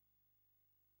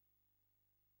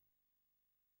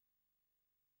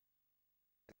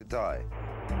to die.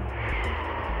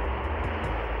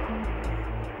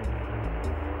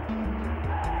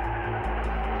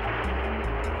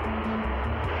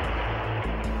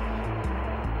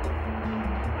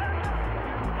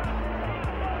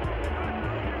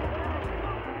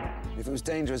 If it was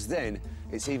dangerous then,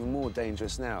 it's even more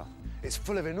dangerous now. It's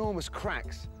full of enormous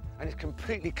cracks, and it's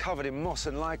completely covered in moss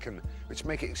and lichen, which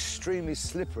make it extremely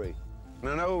slippery. And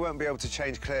I know I won't be able to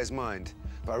change Claire's mind,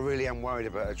 but I really am worried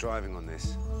about her driving on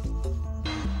this.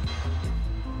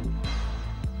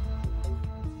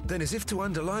 Then, as if to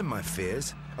underline my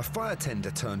fears, a fire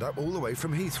tender turned up all the way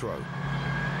from Heathrow.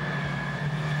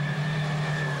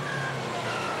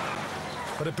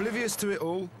 But oblivious to it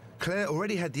all, Claire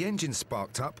already had the engine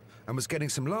sparked up and was getting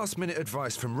some last-minute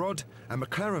advice from Rod and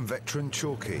McLaren veteran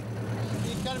Chalky.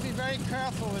 You've got to be very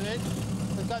careful with it.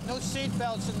 We've got no seat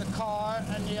belts in the car,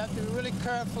 and you have to be really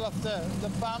careful of the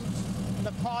bumps and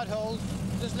the potholes.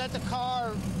 Just let the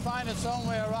car find its own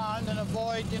way around and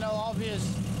avoid, you know, obvious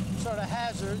sort of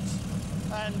hazards.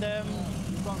 And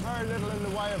you've got very little in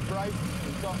the way of brake.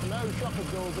 You've got no shock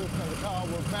absorbers, so the car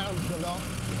will bounce a lot.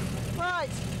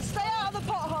 Right, stay out of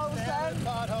the potholes then. Stay out of the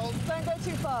potholes. Don't go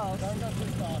too fast. Don't go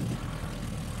too fast.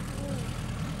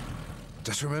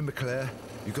 Just remember, Claire,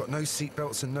 you've got no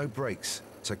seatbelts and no brakes,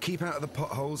 so keep out of the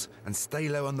potholes and stay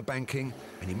low on the banking,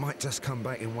 and you might just come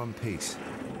back in one piece.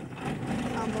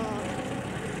 Come on.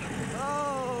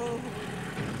 Oh.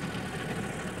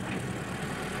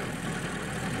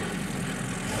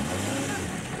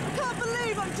 I can't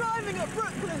believe I'm driving at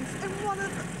Brooklands in one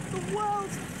of the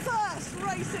world's first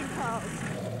racing cars.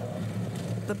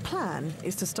 The plan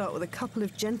is to start with a couple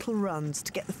of gentle runs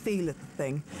to get the feel of the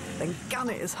thing, then gun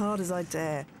it as hard as I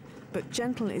dare. But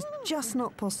gentle is just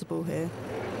not possible here.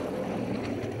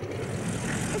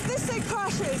 If this thing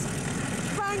crashes,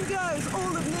 bang goes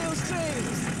all of Neil's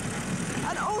dreams.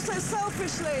 And also,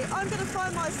 selfishly, I'm going to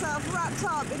find myself wrapped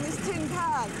up in this tin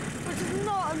can, which is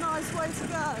not a nice way to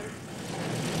go.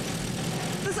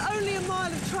 There's only a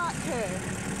mile of track here.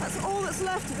 That's all that's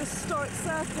left of this historic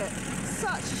circuit.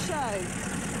 Such a shame.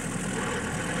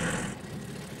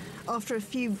 After a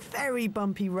few very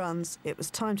bumpy runs, it was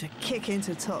time to kick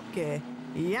into top gear,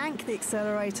 yank the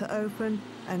accelerator open,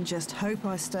 and just hope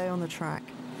I stay on the track.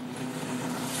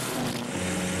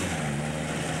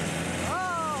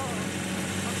 Oh!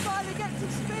 I'm finally getting some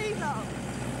speed now.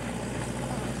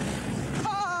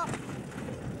 Ah!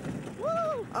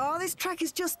 Woo! Oh, this track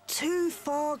is just too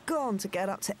far gone to get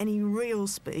up to any real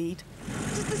speed.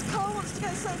 Just this car wants to go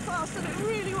so fast and it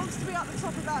really wants to be at the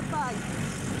top of that bank.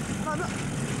 And I'm not...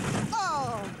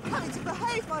 Oh, having to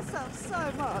behave myself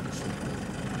so much.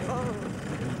 Oh.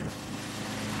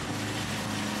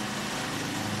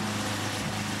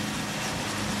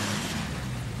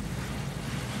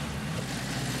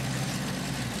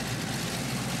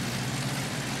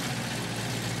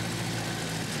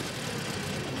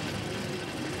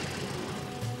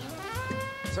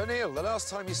 So, Neil, the last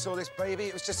time you saw this baby,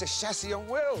 it was just a chassis on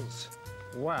wheels.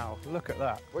 Wow, look at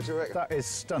that. What do you reckon? That is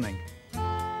stunning.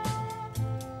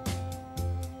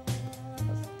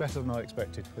 That's better than I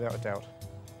expected, without a doubt.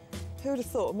 Who would have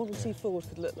thought a Model T Ford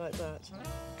could look like that?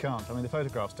 Can't. I mean, the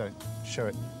photographs don't show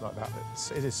it like that.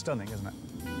 It is stunning, isn't it?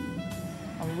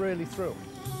 I'm really thrilled.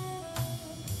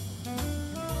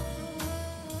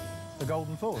 The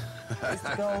Golden Ford. It's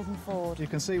the Golden Ford. You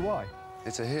can see why.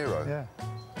 It's a hero. Yeah.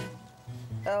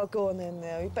 Oh, go on then,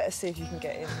 Neil. You better see if you can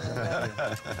get in there.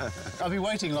 I've been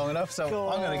waiting long enough, so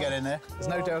I'm going to get in there. There's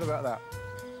no doubt about that.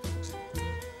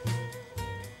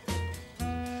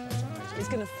 He's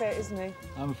going to fit, isn't he?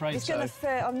 I'm afraid He's so. going to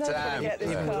fit. I'm never going to get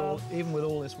this car. Even with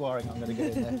all this wiring, I'm going to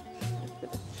get in there.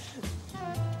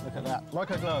 Look at that. Like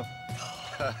a glove.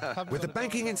 With the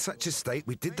banking in such a state,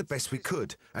 we did the best we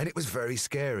could, and it was very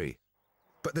scary.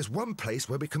 But there's one place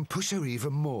where we can push her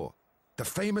even more. The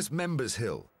famous Members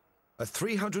Hill. A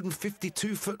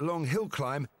 352-foot-long hill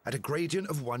climb at a gradient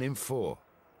of 1 in 4.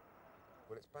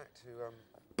 Well, it's back to,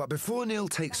 But before Neil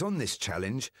takes on this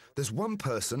challenge, there's one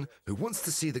person who wants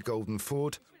to see the Golden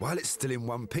Ford while it's still in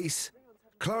one piece.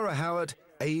 Clara Howard,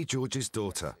 A. George's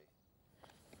daughter.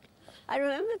 I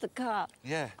remember the car.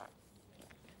 Yeah.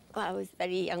 Well, I was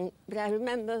very young, but I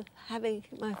remember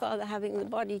my father having the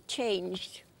body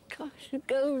changed. Gosh, a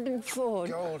Golden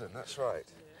Ford. Golden, that's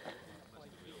right.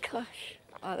 Gosh,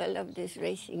 oh, I love these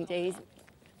racing days.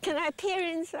 Can I peer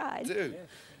inside? Do.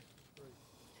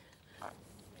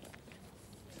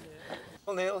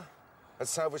 Well, Neil, at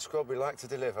Salvage Squad we like to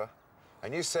deliver,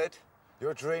 and you said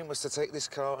your dream was to take this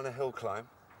car on a hill climb.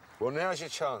 Well, now's your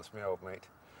chance, my old mate.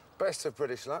 Best of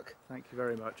British luck. Thank you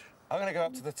very much. I'm going to go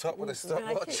up to the top with a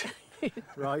stopwatch.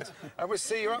 Right. And we'll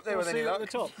see you up there with any luck. At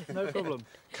the top, no problem.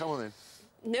 Come on then.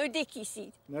 No dicky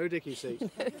seat. No dicky seat.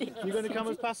 No dicky You're going to come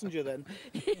as passenger then?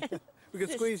 We can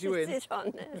squeeze you in. Sit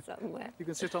on there somewhere. You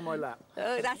can sit on my lap.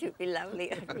 Oh, that would be lovely.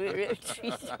 That would be a real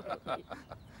treat.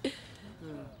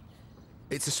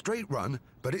 It's a straight run,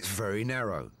 but it's very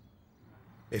narrow.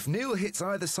 If Neil hits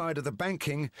either side of the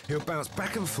banking, he'll bounce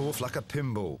back and forth like a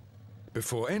pinball,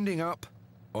 before ending up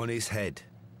on his head.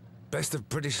 Best of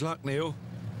British luck, Neil.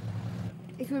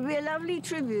 It would be a lovely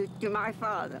tribute to my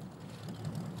father.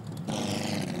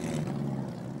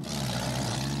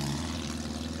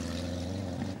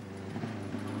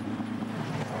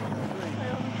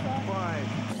 5,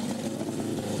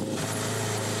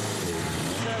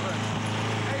 7,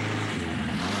 8.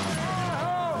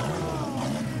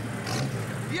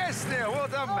 Yes, Neil, well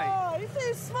done, mate. Oh, you see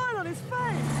his smile on his face.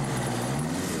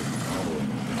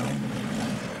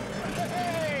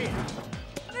 Hey!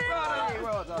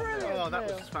 Well done, Neil. Oh,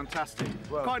 that was fantastic.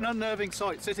 Quite an unnerving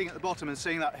sight, sitting at the bottom and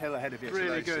seeing that hill ahead of you.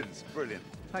 Really good. Brilliant.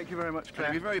 Thank you very much, Claire.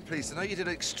 I'd be very pleased to know you did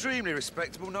an extremely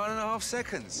respectable 9.5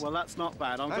 seconds. Well, that's not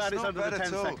bad. I'm glad it's under the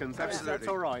 10 seconds. That's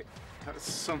all right. That's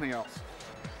something else.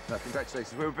 No,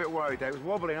 congratulations. We were a bit worried. It was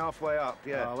wobbling halfway up,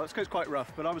 yeah. Oh, that's quite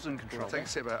rough, but I was in control. Well, take a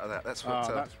sip out of that. That's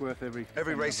what that's worth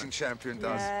every racing champion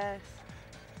does. Yes.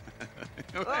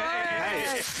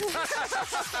 Hey!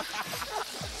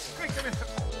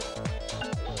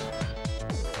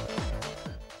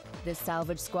 The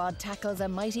salvage squad tackles a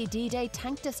mighty D-Day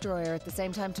tank destroyer at the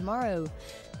same time tomorrow.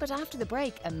 But after the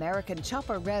break, American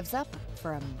chopper revs up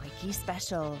for a Mikey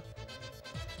special.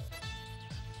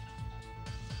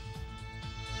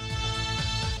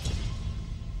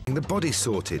 The body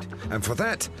sorted, and for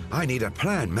that, I need a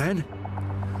plan, man.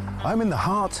 I'm in the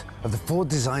heart of the Ford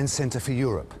Design Center for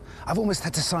Europe. I've almost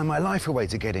had to sign my life away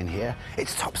to get in here.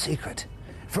 It's top secret.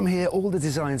 From here, all the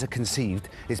designs are conceived.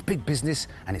 It's big business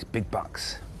and it's big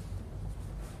bucks.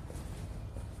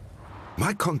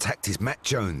 My contact is Matt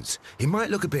Jones. He might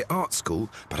look a bit art school,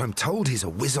 but I'm told he's a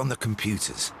whiz on the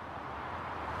computers.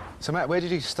 So, Matt, where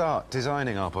did you start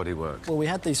designing our bodywork? Well, we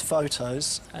had these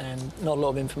photos and not a lot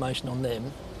of information on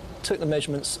them. Took the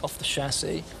measurements off the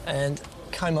chassis and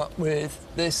came up with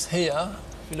this here.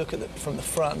 If you look at it from the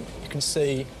front, you can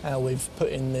see how we've put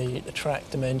in the track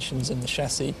dimensions and the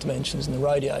chassis dimensions and the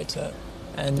radiator.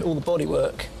 And all the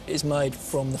bodywork is made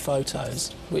from the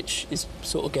photos, which is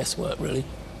sort of guesswork, really.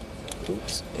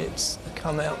 Oops, it's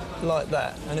come out like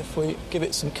that. And if we give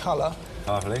it some colour,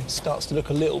 it starts to look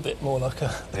a little bit more like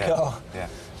a car. Yeah.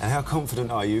 And how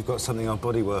confident are you you've got something our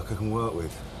bodyworker can work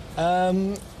with?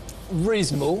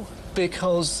 Reasonable,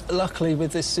 because luckily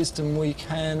with this system we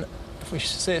can, if we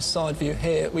see a side view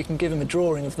here, we can give him a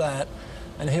drawing of that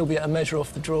and he'll be able to measure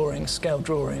off the drawing, scale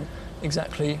drawing,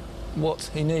 exactly what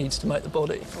he needs to make the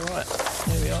body. All right,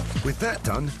 here we are. With that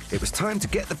done, it was time to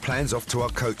get the plans off to our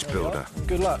coach builder.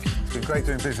 Good luck. It's been great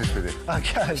doing business with you.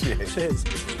 Okay, cheers.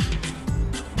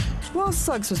 While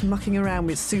Suggs was mucking around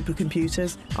with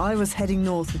supercomputers, I was heading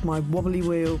north with my wobbly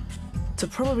wheel to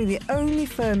probably the only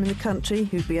firm in the country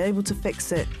who'd be able to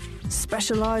fix it,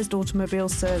 Specialised Automobile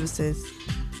Services.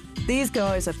 These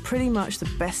guys are pretty much the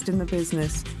best in the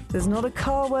business. There's not a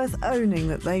car worth owning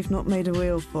that they've not made a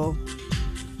wheel for.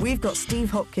 We've got Steve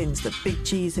Hopkins, the big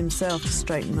cheese himself, to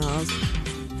straighten ours.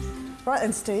 Right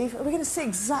then, Steve, are we going to see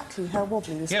exactly how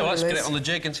wobbly this wheel is? Yeah, well, let's get it on the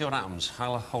jig and see what happens.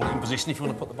 I'll hold it in position if you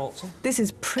want to put the bolts in. This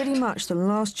is pretty much the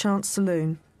last chance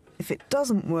saloon. If it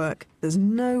doesn't work, there's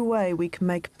no way we can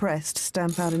make a press to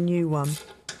stamp out a new one.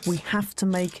 We have to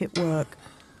make it work.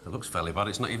 It looks fairly bad.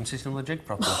 It's not even sitting on the jig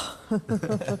properly.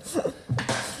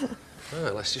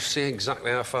 Right, let's just see exactly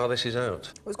how far this is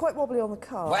out. It was quite wobbly on the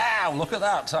car. Wow, look at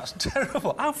that. That's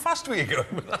terrible. How fast were you going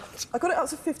with that? I got it up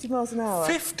to 50 miles an hour.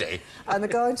 50? And the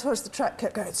guy in charge of the track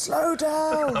kept going, slow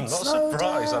down, I'm not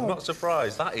surprised. I'm not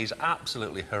surprised. That is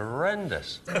absolutely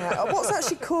horrendous. Yeah, what's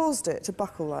actually caused it to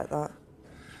buckle like that?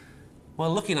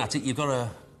 Well, looking at it, you've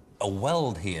got a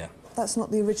weld here. That's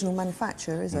not the original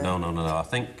manufacturer, is it? No. I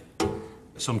think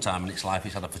sometime in its life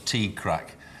it's had a fatigue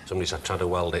crack. Somebody's tried to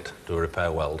weld it, do a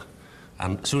repair weld.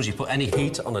 And as soon as you put any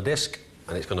heat on a disc,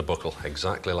 and it's going to buckle,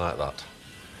 exactly like that.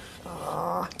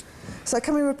 Ah. So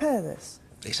can we repair this?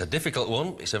 It's a difficult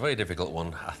one. It's a very difficult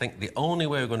one. I think the only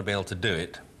way we're going to be able to do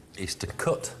it is to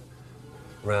cut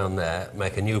round there,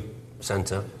 make a new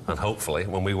centre, and hopefully,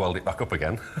 when we weld it back up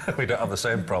again, we don't have the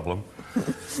same problem,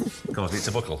 because it's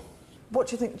a buckle. What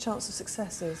do you think the chance of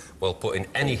success is? Well, putting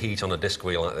any heat on a disc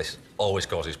wheel like this always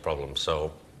causes problems,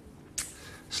 so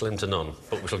slim to none,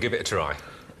 but we shall give it a try.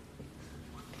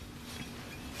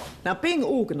 Now, being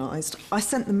organised, I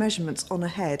sent the measurements on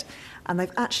ahead, and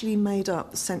they've actually made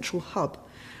up the central hub.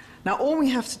 Now, all we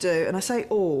have to do, and I say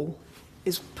all,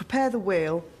 is prepare the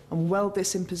wheel and weld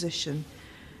this in position.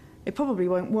 It probably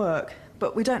won't work,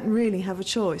 but we don't really have a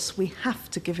choice. We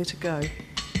have to give it a go.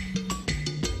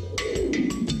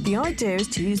 The idea is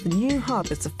to use the new hub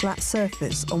as a flat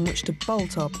surface on which to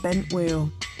bolt our bent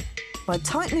wheel. By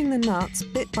tightening the nuts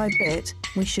bit by bit,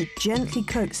 we should gently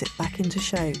coax it back into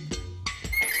shape.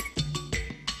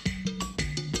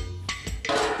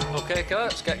 OK, Claire,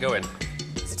 let's get going.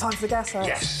 Is it time for the gas out?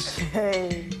 Yes.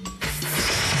 Hey.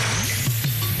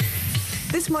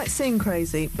 This might seem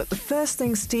crazy, but the first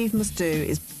thing Steve must do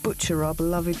is butcher our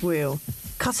beloved wheel,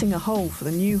 cutting a hole for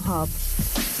the new hub.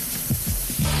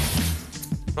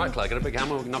 Right, Claire, get a big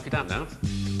hammer, we can knock it out now.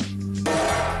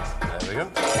 There we go.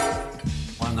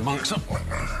 Line the monks up.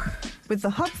 With the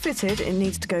hub fitted, it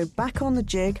needs to go back on the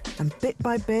jig, and bit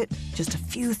by bit, just a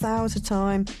few thou at a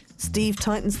time, Steve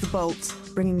tightens the bolts,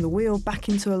 bringing the wheel back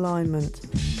into alignment.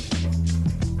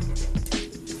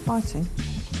 Fighting.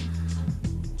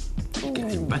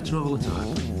 Getting better all the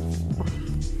time.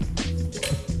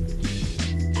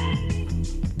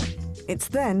 It's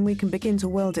then we can begin to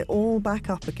weld it all back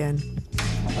up again.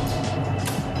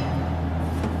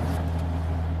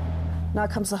 Now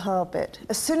comes the hard bit.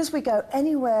 As soon as we go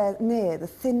anywhere near the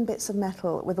thin bits of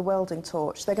metal with a welding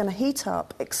torch, they're going to heat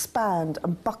up, expand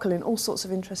and buckle in all sorts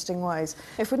of interesting ways.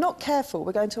 If we're not careful,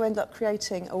 we're going to end up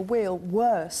creating a wheel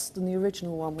worse than the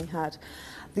original one we had.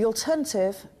 The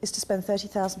alternative is to spend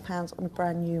 £30,000 on a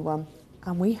brand new one,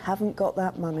 and we haven't got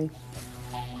that money.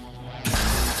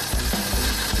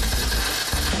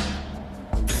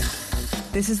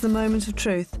 This is the moment of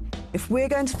truth. If we're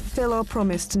going to fulfil our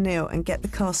promise to Neil and get the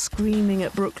car screaming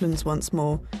at Brooklands once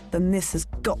more, then this has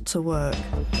got to work.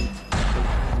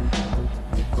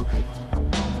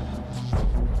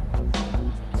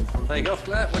 There you go,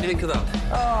 Claire. What do you think of that?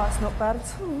 Oh, it's not bad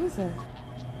at all, is it?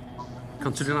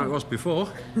 Considering how it was before.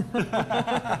 There's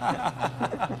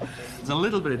a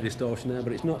little bit of distortion there,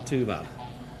 but it's not too bad.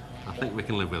 I think we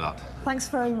can live with that. Thanks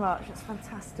very much. It's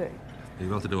fantastic. You're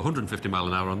able to do 150 mile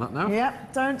an hour on that now?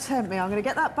 Yep, don't tempt me. I'm going to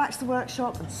get that back to the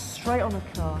workshop and straight on the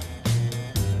car.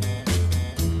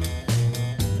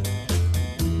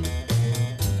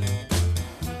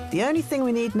 The only thing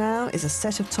we need now is a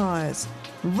set of tyres.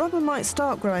 Rubber might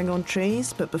start growing on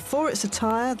trees, but before it's a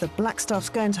tyre, the black stuff's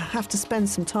going to have to spend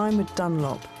some time with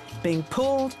Dunlop, being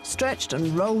pulled, stretched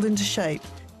and rolled into shape,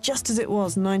 just as it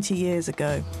was 90 years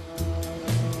ago.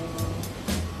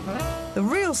 The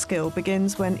real skill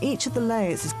begins when each of the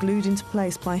layers is glued into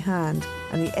place by hand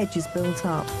and the edges built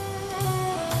up.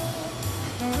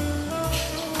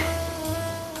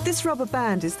 This rubber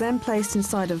band is then placed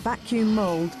inside a vacuum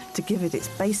mould to give it its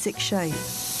basic shape.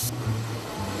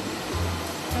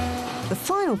 The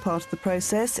final part of the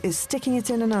process is sticking it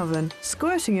in an oven,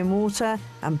 squirting in water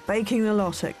and baking the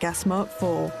lot at gas mark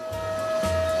 4.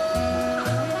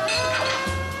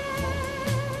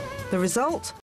 The result?